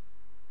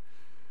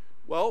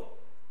 Well,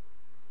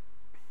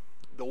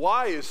 the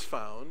why is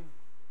found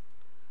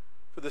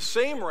for the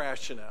same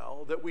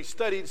rationale that we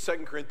studied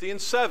 2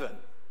 Corinthians 7.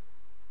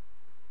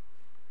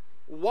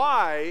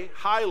 Why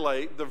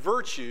highlight the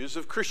virtues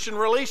of Christian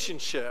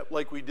relationship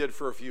like we did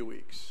for a few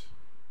weeks?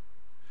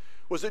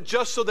 Was it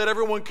just so that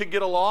everyone could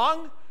get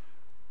along?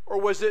 Or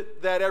was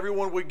it that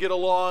everyone would get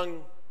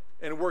along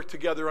and work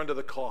together under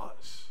the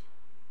cause?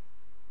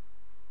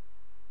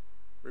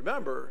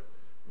 Remember,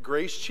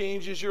 grace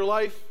changes your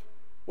life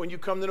when you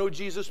come to know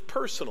Jesus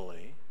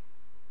personally.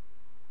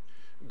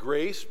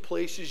 Grace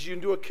places you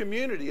into a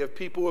community of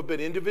people who have been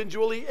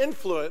individually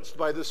influenced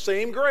by the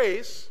same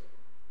grace.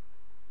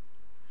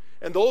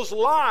 And those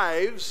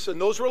lives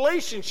and those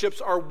relationships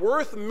are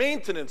worth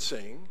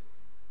maintaining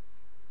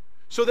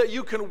so that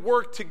you can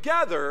work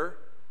together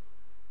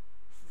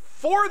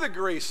for the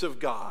grace of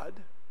God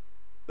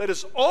that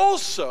is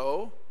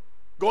also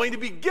going to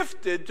be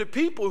gifted to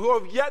people who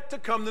have yet to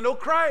come to know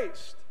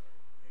Christ.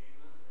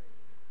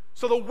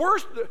 So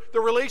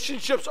the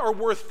relationships are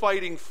worth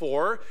fighting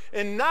for.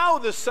 And now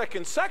the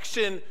second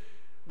section,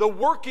 the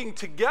working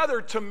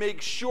together to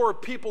make sure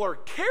people are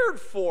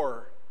cared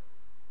for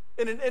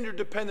in an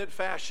interdependent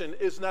fashion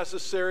is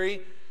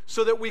necessary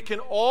so that we can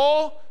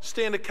all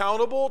stand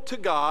accountable to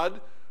God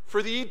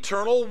for the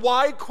eternal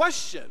why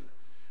question.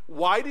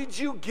 Why did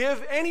you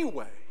give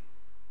anyway?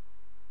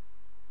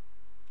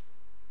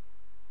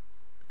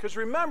 Because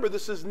remember,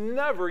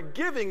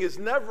 giving is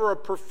never a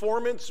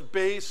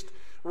performance-based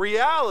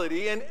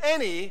reality in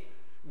any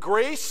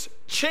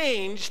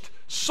grace-changed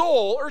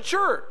soul or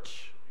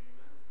church.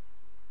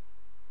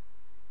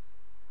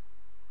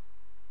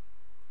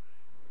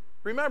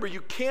 Remember,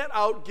 you can't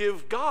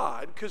outgive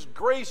God because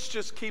grace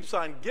just keeps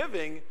on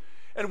giving,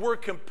 and we're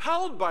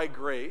compelled by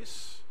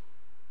grace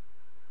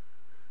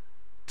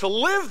to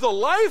live the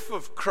life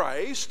of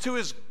Christ, who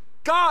is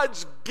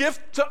God's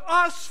gift to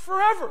us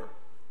forever.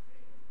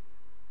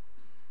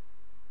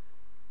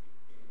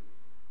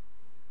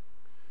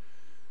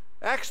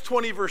 Acts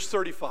 20, verse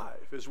 35,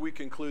 as we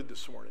conclude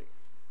this morning.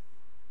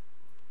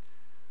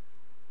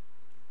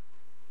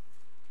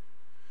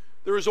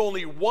 There is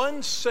only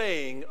one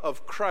saying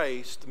of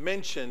Christ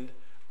mentioned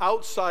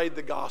outside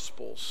the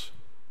Gospels.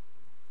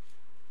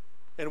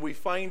 And we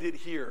find it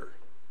here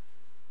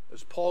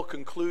as Paul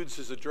concludes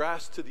his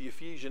address to the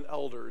Ephesian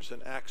elders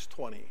in Acts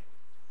 20.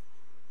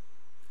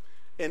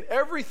 "In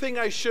everything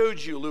I showed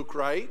you," Luke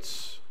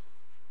writes,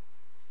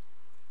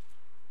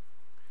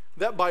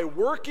 "that by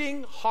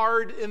working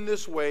hard in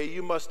this way,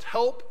 you must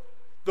help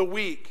the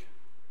weak.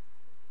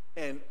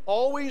 And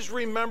always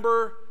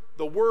remember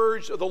the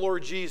words of the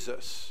Lord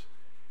Jesus,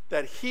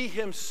 that he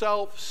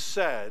himself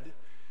said,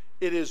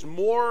 'It is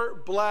more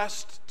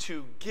blessed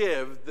to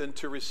give than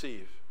to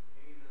receive.'"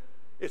 Amen.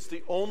 It's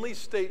the only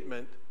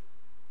statement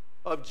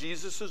of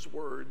Jesus'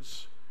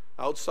 words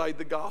outside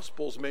the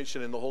Gospels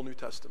mentioned in the whole New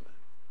Testament.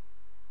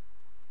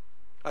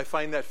 I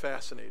find that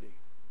fascinating.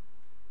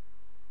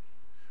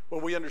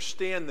 When we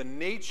understand the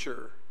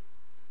nature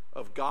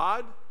of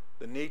God,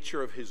 the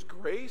nature of his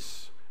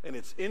grace, and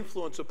its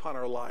influence upon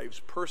our lives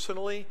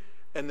personally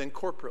and then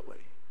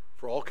corporately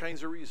for all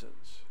kinds of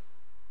reasons.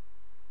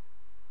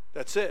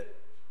 That's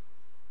it.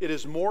 It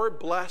is more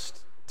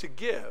blessed to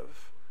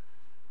give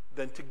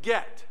than to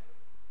get.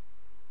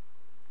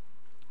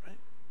 Right?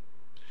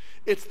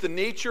 It's the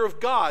nature of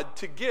God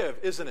to give,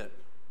 isn't it?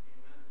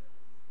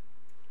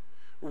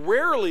 Amen.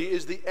 Rarely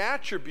is the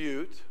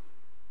attribute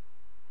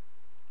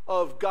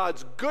of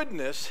God's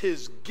goodness,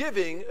 his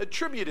giving,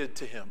 attributed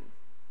to him.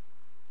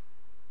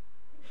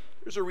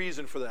 There's a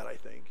reason for that, I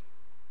think.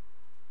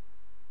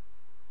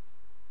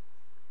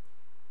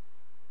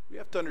 We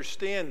have to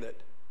understand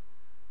that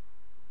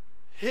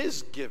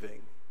his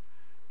giving,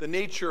 the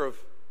nature of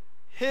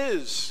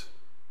his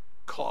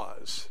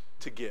cause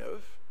to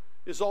give,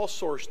 is all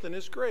sourced in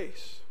his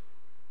grace.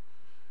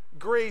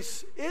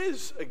 Grace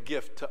is a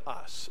gift to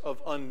us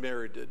of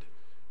unmerited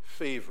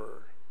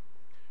favor.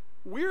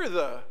 We're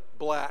the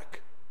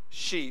black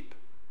sheep,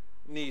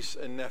 niece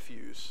and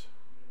nephews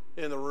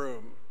in the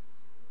room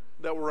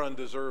that were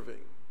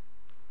undeserving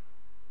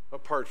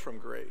apart from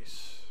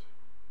grace.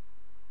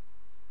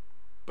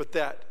 But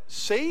that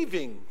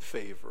saving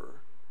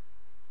favor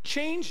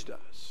changed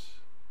us,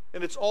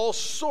 and it's all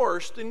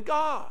sourced in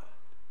God,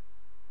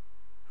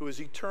 who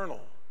is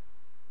eternal.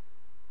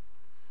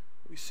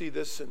 We see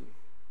this in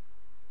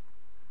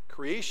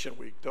Creation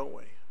Week, don't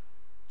we?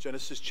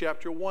 Genesis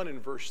chapter 1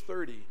 and verse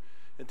 30.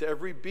 "And to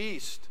every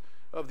beast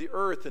of the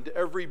earth, and to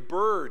every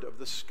bird of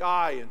the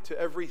sky, and to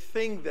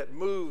everything that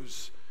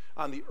moves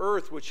on the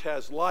earth which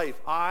has life,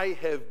 I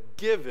have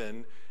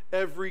given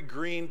every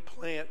green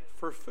plant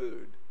for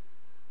food."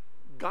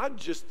 God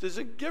just is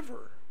a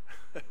giver.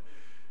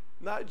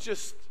 Not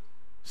just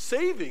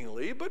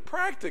savingly, but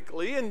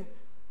practically, and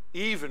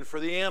even for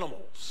the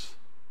animals.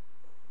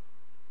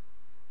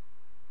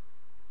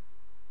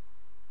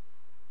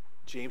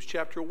 James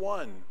chapter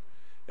 1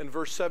 and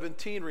verse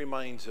 17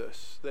 reminds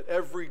us that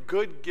every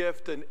good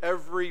gift and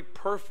every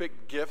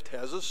perfect gift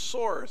has a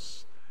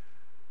source.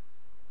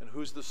 And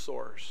who's the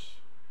source?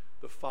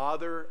 The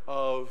Father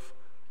of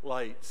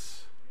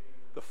lights,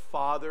 the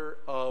Father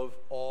of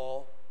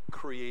all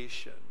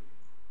creation.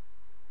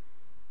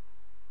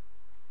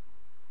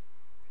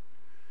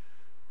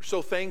 We're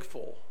so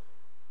thankful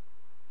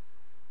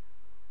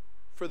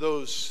for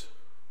those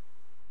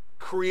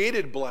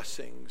created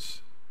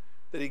blessings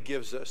that he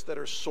gives us that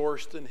are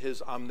sourced in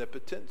his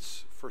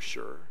omnipotence, for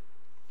sure.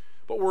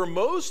 But we're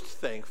most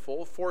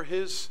thankful for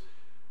his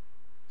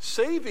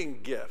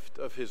saving gift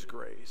of his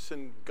grace.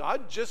 And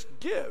God just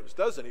gives,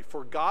 doesn't he?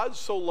 "For God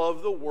so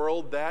loved the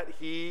world that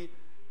he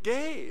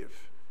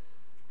gave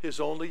his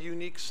only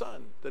unique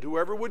Son, that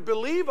whoever would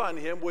believe on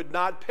him would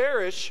not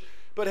perish,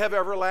 but have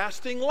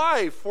everlasting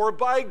life. For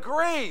by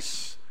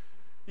grace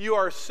you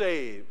are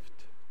saved,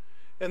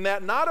 and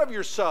that not of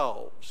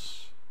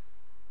yourselves.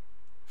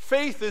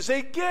 Faith is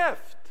a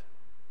gift,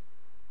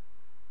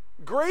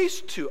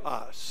 grace to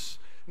us,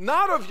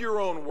 not of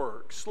your own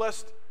works,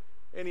 lest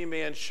any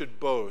man should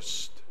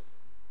boast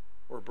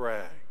or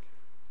brag."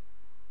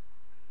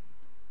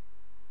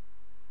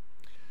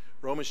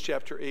 Romans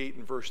chapter 8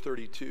 and verse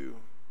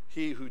 32.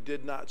 "He who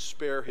did not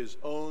spare his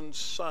own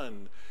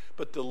Son,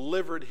 but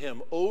delivered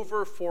him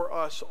over for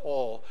us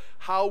all,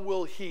 how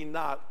will he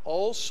not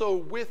also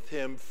with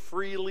him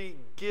freely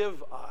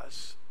give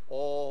us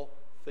all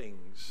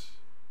things?"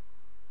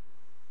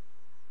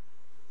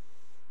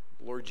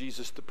 The Lord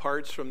Jesus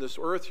departs from this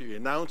earth. He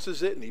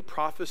announces it, and he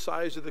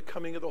prophesies of the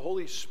coming of the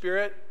Holy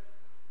Spirit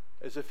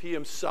as if he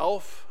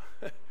himself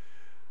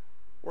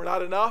were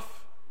not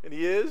enough, and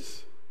he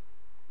is.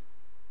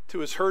 To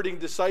his hurting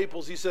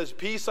disciples, he says,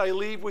 "Peace I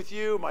leave with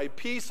you, my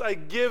peace I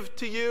give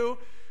to you.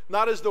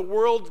 Not as the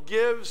world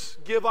gives,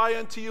 give I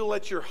unto you.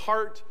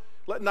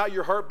 Let not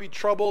your heart be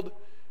troubled,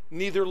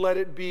 neither let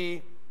it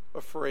be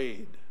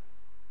afraid."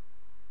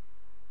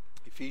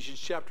 Ephesians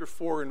chapter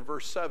 4 and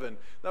verse 7,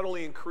 not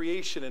only in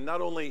creation and not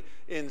only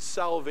in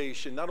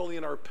salvation, not only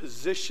in our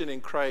position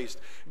in Christ,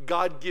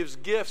 God gives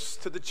gifts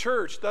to the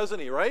church, doesn't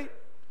he, right?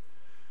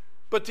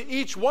 But to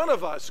each one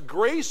of us,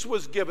 grace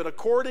was given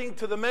according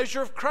to the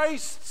measure of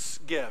Christ's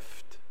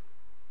gift.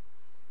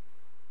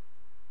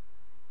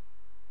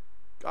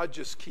 God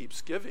just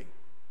keeps giving.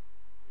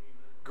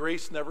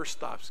 Grace never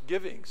stops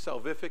giving,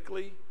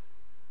 salvifically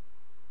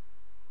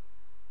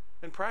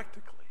and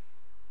practically.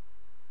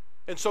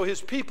 And so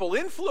his people,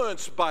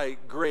 influenced by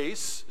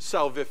grace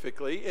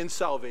salvifically in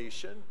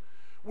salvation,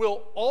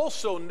 will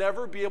also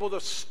never be able to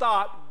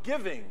stop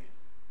giving.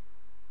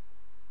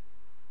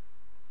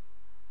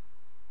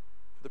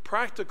 The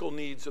practical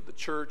needs of the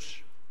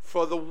church,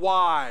 for the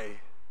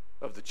why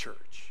of the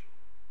church.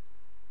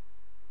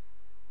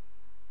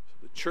 So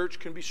the church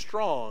can be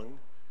strong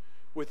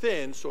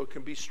within, so it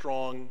can be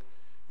strong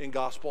in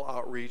gospel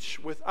outreach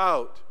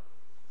without.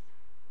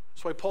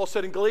 That's why Paul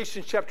said in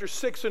Galatians chapter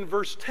 6 and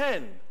verse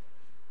 10,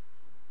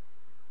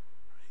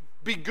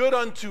 be good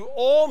unto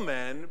all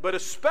men, but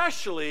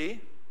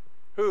especially,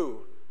 who?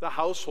 The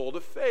household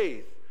of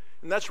faith.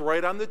 And that's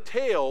right on the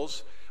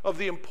tails of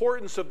the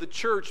importance of the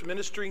church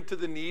ministering to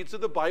the needs of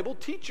the Bible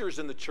teachers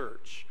in the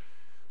church.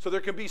 So there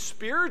can be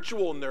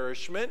spiritual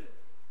nourishment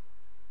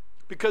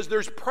because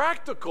there's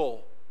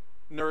practical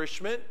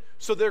nourishment,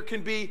 so there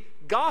can be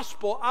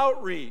gospel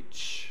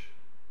outreach.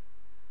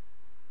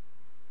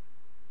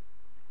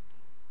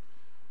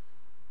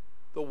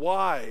 The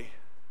why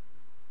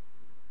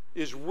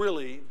is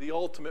really the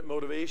ultimate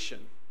motivation,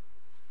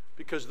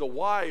 because the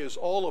why is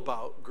all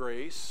about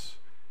grace,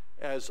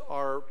 as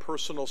our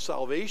personal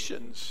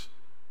salvations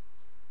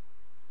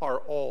are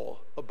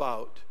all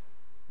about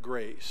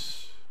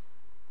grace.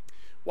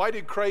 Why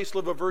did Christ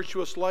live a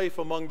virtuous life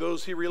among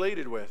those he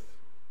related with?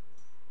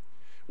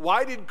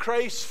 Why did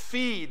Christ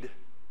feed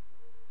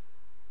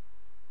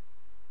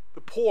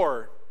the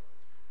poor?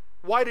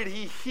 Why did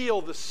he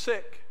heal the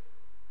sick?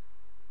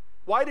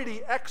 Why did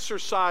he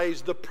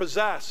exorcise the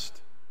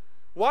possessed?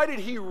 Why did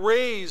he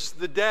raise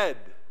the dead?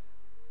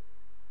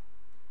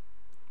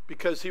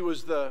 Because he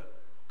was the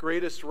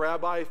greatest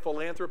rabbi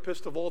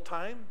philanthropist of all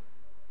time?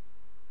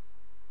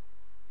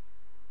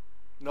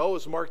 No, it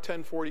was Mark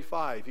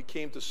 10:45. He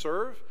came to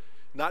serve,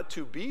 not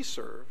to be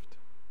served,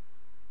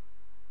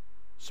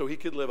 so he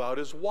could live out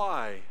his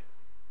why,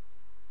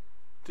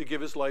 to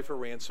give his life a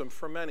ransom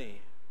for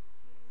many.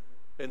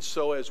 And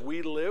so as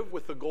we live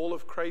with the goal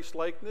of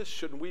Christ-likeness,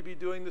 shouldn't we be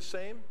doing the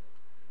same?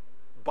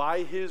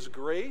 By his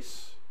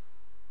grace,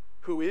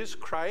 who is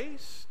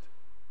Christ,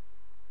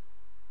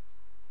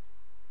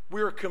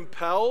 we are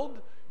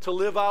compelled to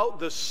live out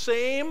the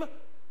same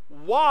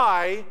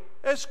why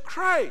as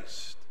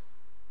Christ.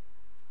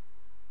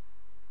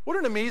 What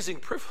an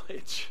amazing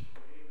privilege.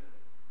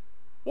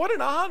 What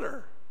an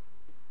honor.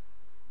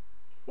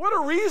 What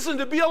a reason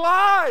to be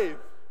alive.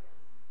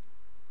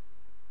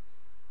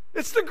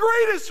 It's the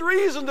greatest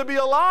reason to be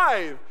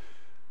alive,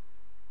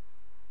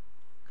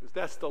 because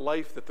that's the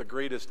life that the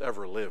greatest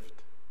ever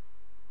lived.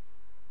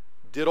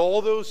 Did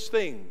all those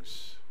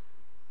things,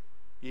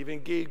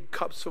 even gave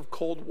cups of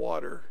cold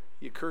water.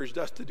 He encouraged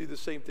us to do the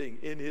same thing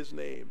in his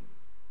name.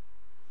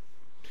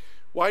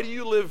 Why do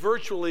you live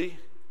virtuously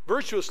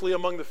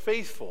among the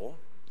faithful?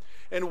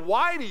 And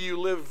why do you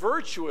live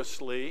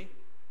virtuously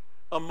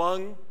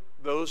among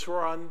those who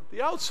are on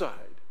the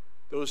outside,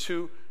 those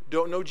who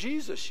don't know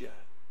Jesus yet?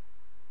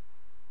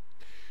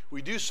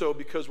 We do so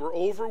because we're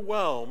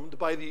overwhelmed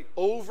by the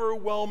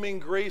overwhelming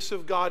grace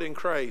of God in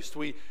Christ.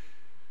 We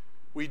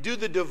do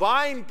the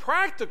divine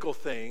practical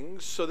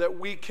things so that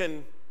we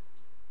can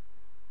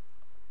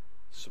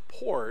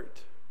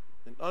support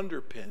and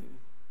underpin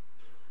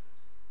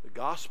the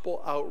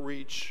gospel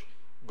outreach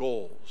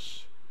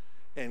goals.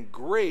 And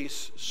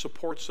grace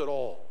supports it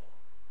all.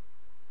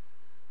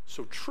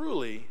 So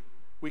truly,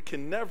 we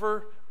can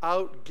never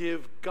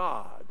outgive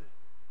God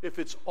if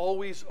it's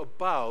always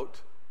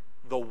about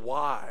the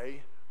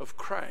why of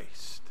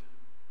Christ.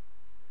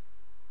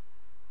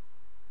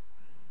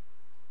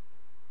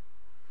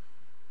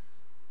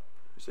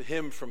 There's a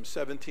hymn from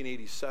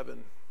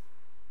 1787.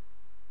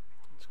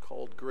 It's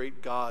called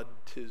 "Great God,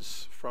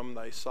 'Tis from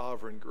Thy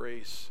Sovereign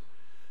Grace."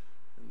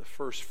 And the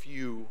first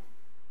few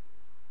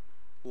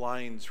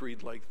lines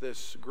read like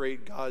this: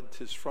 Great God,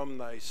 'tis from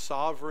Thy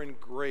sovereign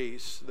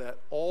grace that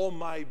all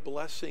my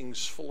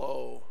blessings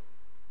flow.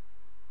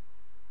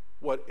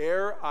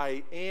 Whate'er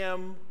I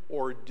am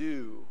or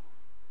do,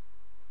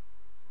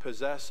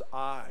 possess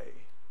I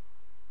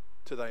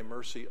to Thy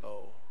mercy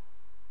owe.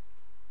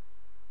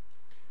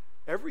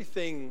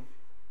 Everything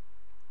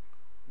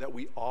that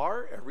we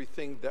are,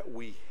 everything that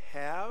we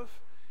have,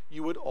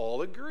 you would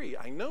all agree,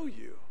 I know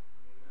you,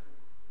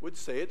 would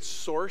say it's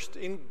sourced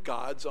in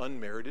God's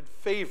unmerited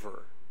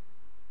favor,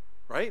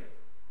 right?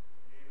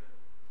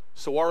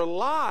 So our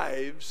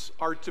lives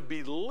are to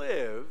be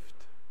lived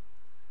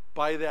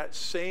by that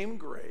same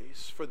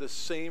grace for the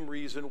same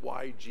reason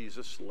why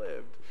Jesus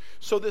lived.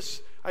 So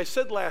this, I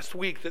said last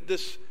week that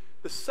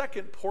the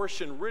second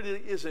portion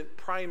really isn't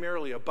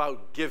primarily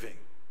about giving.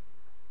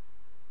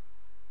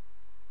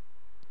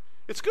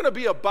 It's going to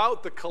be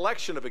about the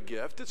collection of a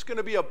gift. It's going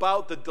to be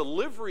about the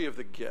delivery of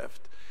the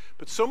gift.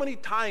 But so many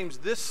times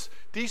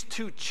these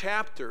two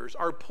chapters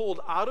are pulled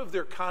out of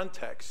their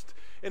context,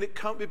 and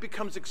it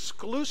becomes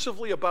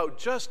exclusively about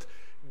just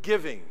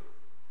giving.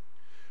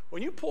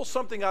 When you pull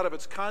something out of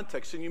its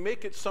context and you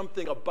make it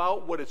something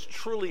about what it's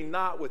truly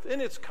not within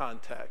its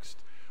context,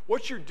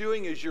 what you're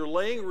doing is you're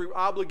laying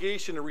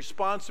obligation and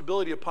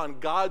responsibility upon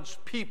God's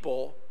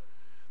people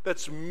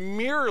that's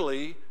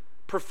merely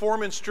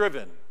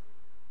performance-driven.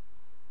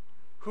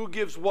 Who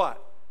gives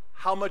what?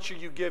 How much are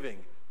you giving?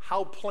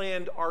 How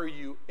planned are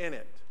you in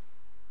it?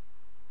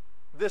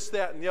 This,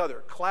 that, and the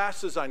other.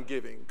 Classes on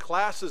giving,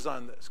 classes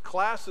on this,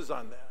 classes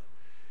on that.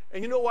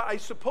 And you know what? I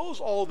suppose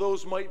all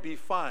those might be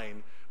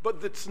fine,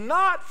 but it's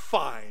not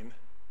fine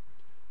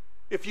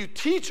if you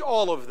teach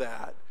all of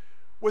that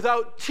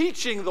without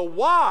teaching the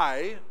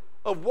why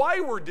of why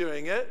we're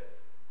doing it,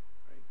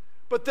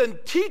 but then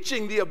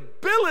teaching the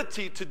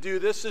ability to do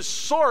this is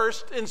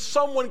sourced in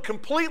someone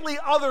completely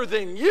other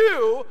than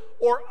you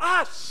or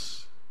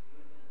us.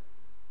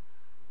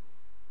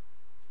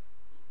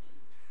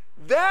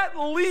 That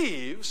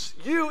leaves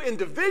you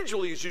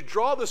individually, as you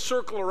draw the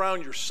circle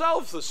around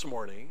yourself this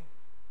morning,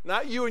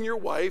 not you and your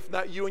wife,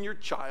 not you and your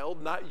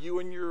child, not you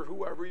and your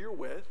whoever you're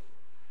with,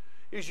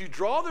 as you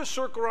draw the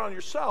circle around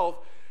yourself,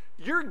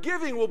 your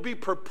giving will be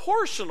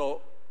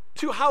proportional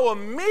to how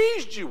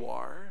amazed you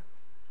are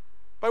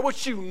by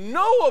what you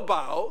know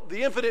about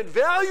the infinite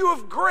value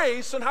of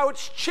grace and how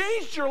it's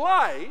changed your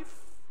life.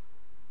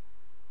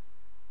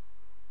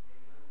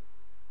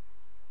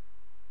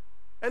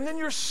 And then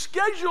you're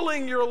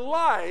scheduling your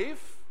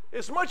life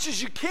as much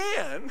as you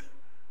can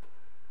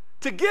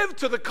to give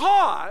to the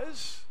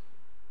cause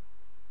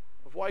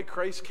of why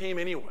Christ came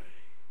anyway.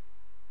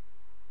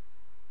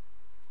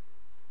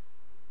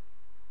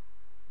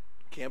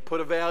 Can't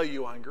put a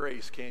value on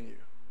grace, can you?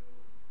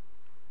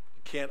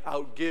 You can't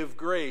outgive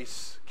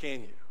grace,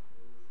 can you?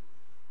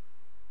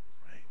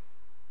 Right?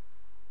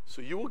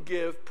 So you will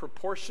give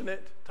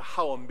proportionate to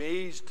how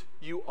amazed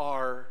you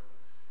are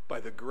by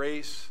the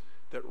grace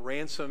that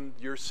ransomed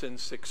your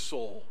sin-sick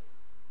soul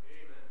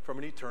from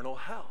an eternal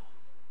hell.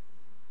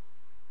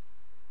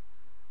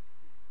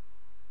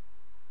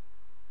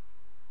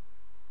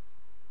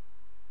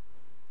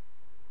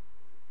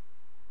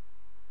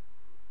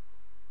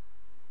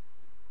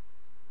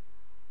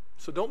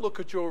 So don't look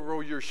at you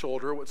over your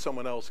shoulder what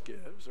someone else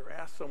gives or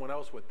ask someone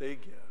else what they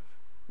give.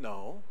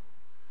 No.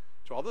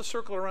 Draw the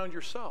circle around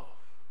yourself.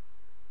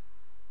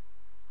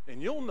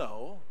 And you'll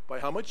know by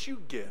how much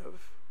you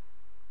give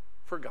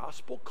for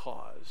gospel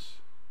cause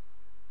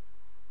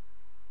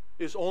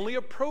is only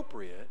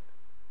appropriate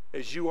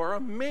as you are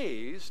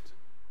amazed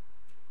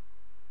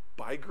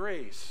by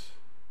grace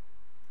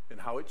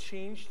and how it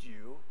changed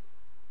you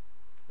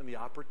and the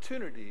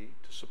opportunity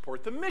to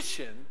support the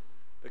mission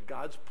that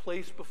God's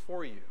placed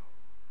before you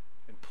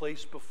and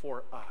placed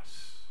before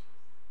us.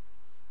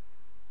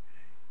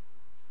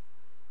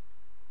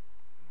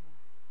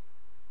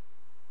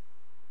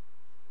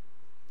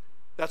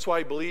 That's why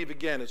I believe,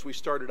 again, as we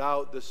started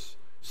out, this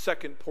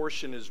second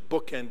portion is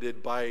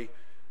bookended by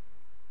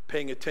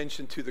paying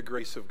attention to the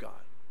grace of God.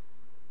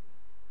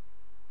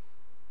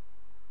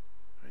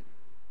 Right?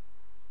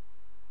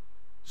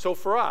 So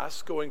for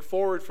us, going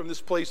forward from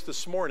this place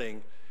this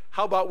morning,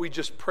 how about we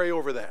just pray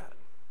over that?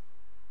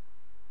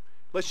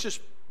 Let's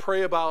just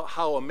pray about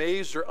how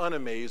amazed or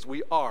unamazed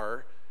we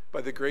are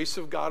by the grace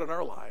of God in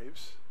our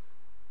lives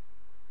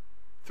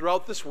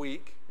throughout this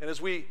week. And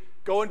as we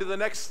go into the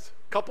next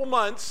couple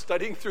months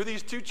studying through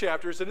these two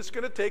chapters, and it's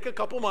going to take a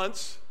couple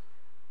months.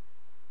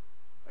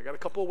 I got a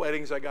couple of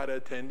weddings I got to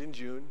attend in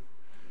June.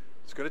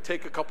 It's going to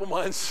take a couple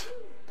months,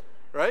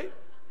 right?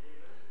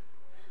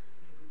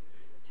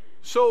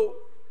 So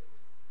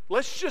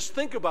let's just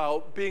think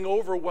about being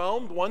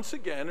overwhelmed once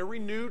again, a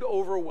renewed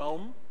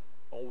overwhelming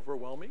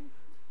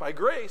by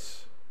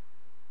grace.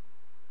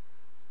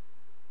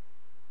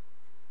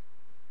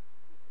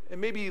 And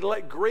maybe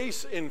let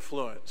grace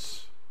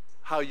influence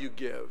how you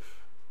give.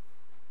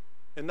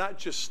 And not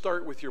just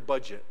start with your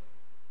budget.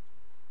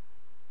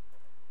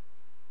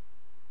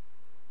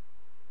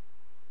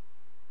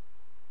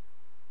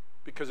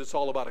 Because it's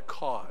all about a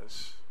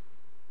cause.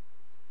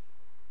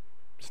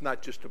 It's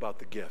not just about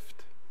the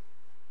gift.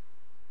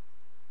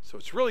 So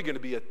it's really going to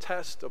be a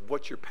test of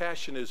what your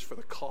passion is for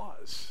the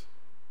cause.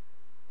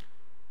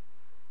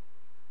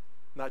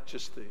 Not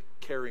just the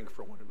caring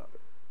for one another.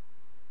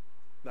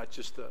 Not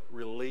just the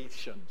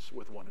relations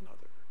with one another.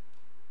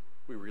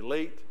 We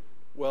relate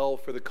well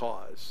for the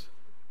cause.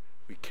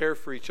 We care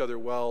for each other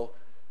well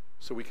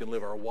so we can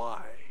live our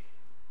why.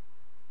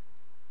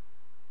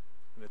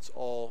 And it's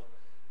all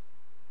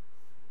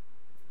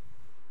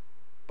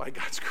by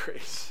God's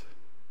grace.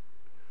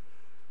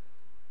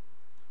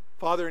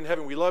 Father in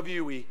heaven, we love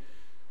you. We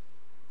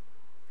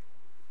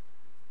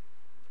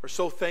are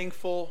so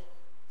thankful.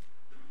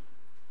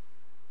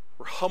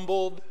 We're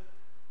humbled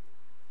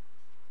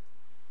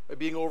by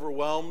being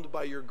overwhelmed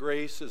by your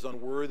grace as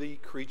unworthy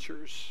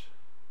creatures,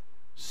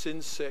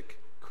 sin-sick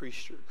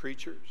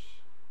creatures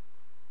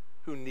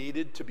who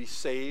needed to be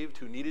saved,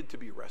 who needed to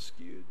be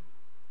rescued.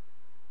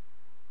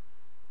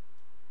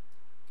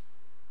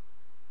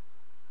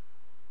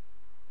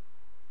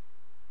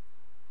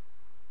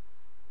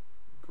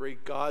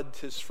 Great God,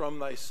 'tis from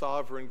thy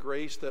sovereign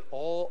grace that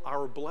all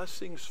our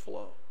blessings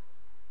flow.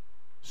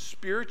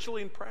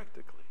 spiritually and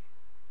practically.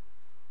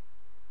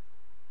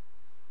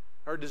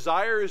 Our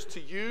desire is to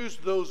use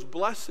those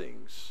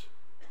blessings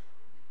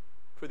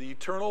for the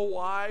eternal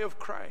why of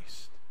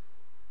Christ,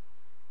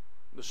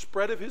 the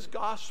spread of his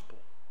gospel.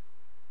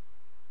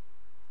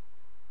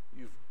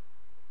 You've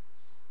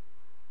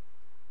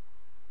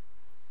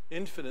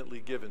infinitely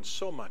given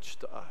so much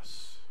to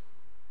us,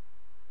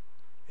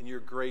 and your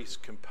grace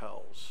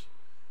compels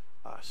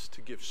us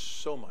to give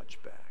so much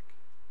back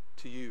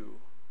to you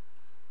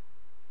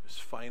as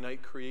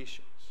finite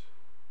creations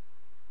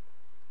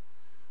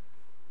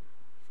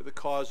for the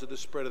cause of the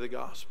spread of the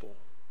gospel.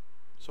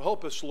 So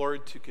help us,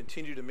 Lord, to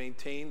continue to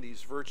maintain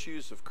these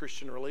virtues of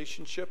Christian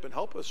relationship, and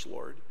help us,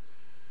 Lord,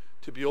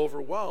 to be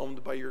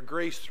overwhelmed by your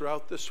grace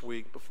throughout this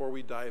week before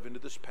we dive into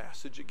this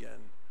passage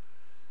again.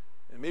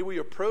 And may we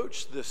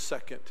approach this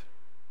second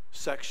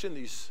section,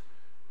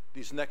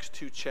 these next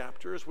two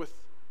chapters, with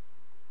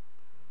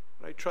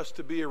what I trust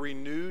to be a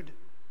renewed,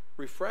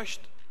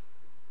 refreshed,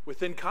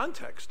 within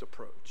context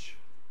approach,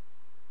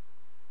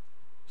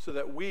 so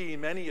that we,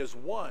 many as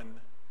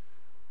one,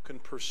 can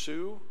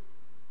pursue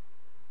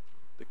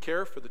the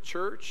care for the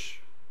church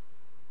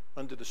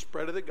under the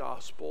spread of the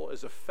gospel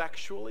as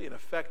effectually and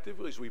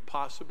effectively as we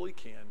possibly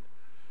can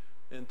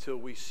until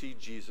we see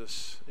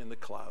Jesus in the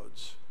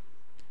clouds.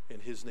 In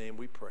his name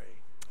we pray.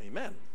 Amen.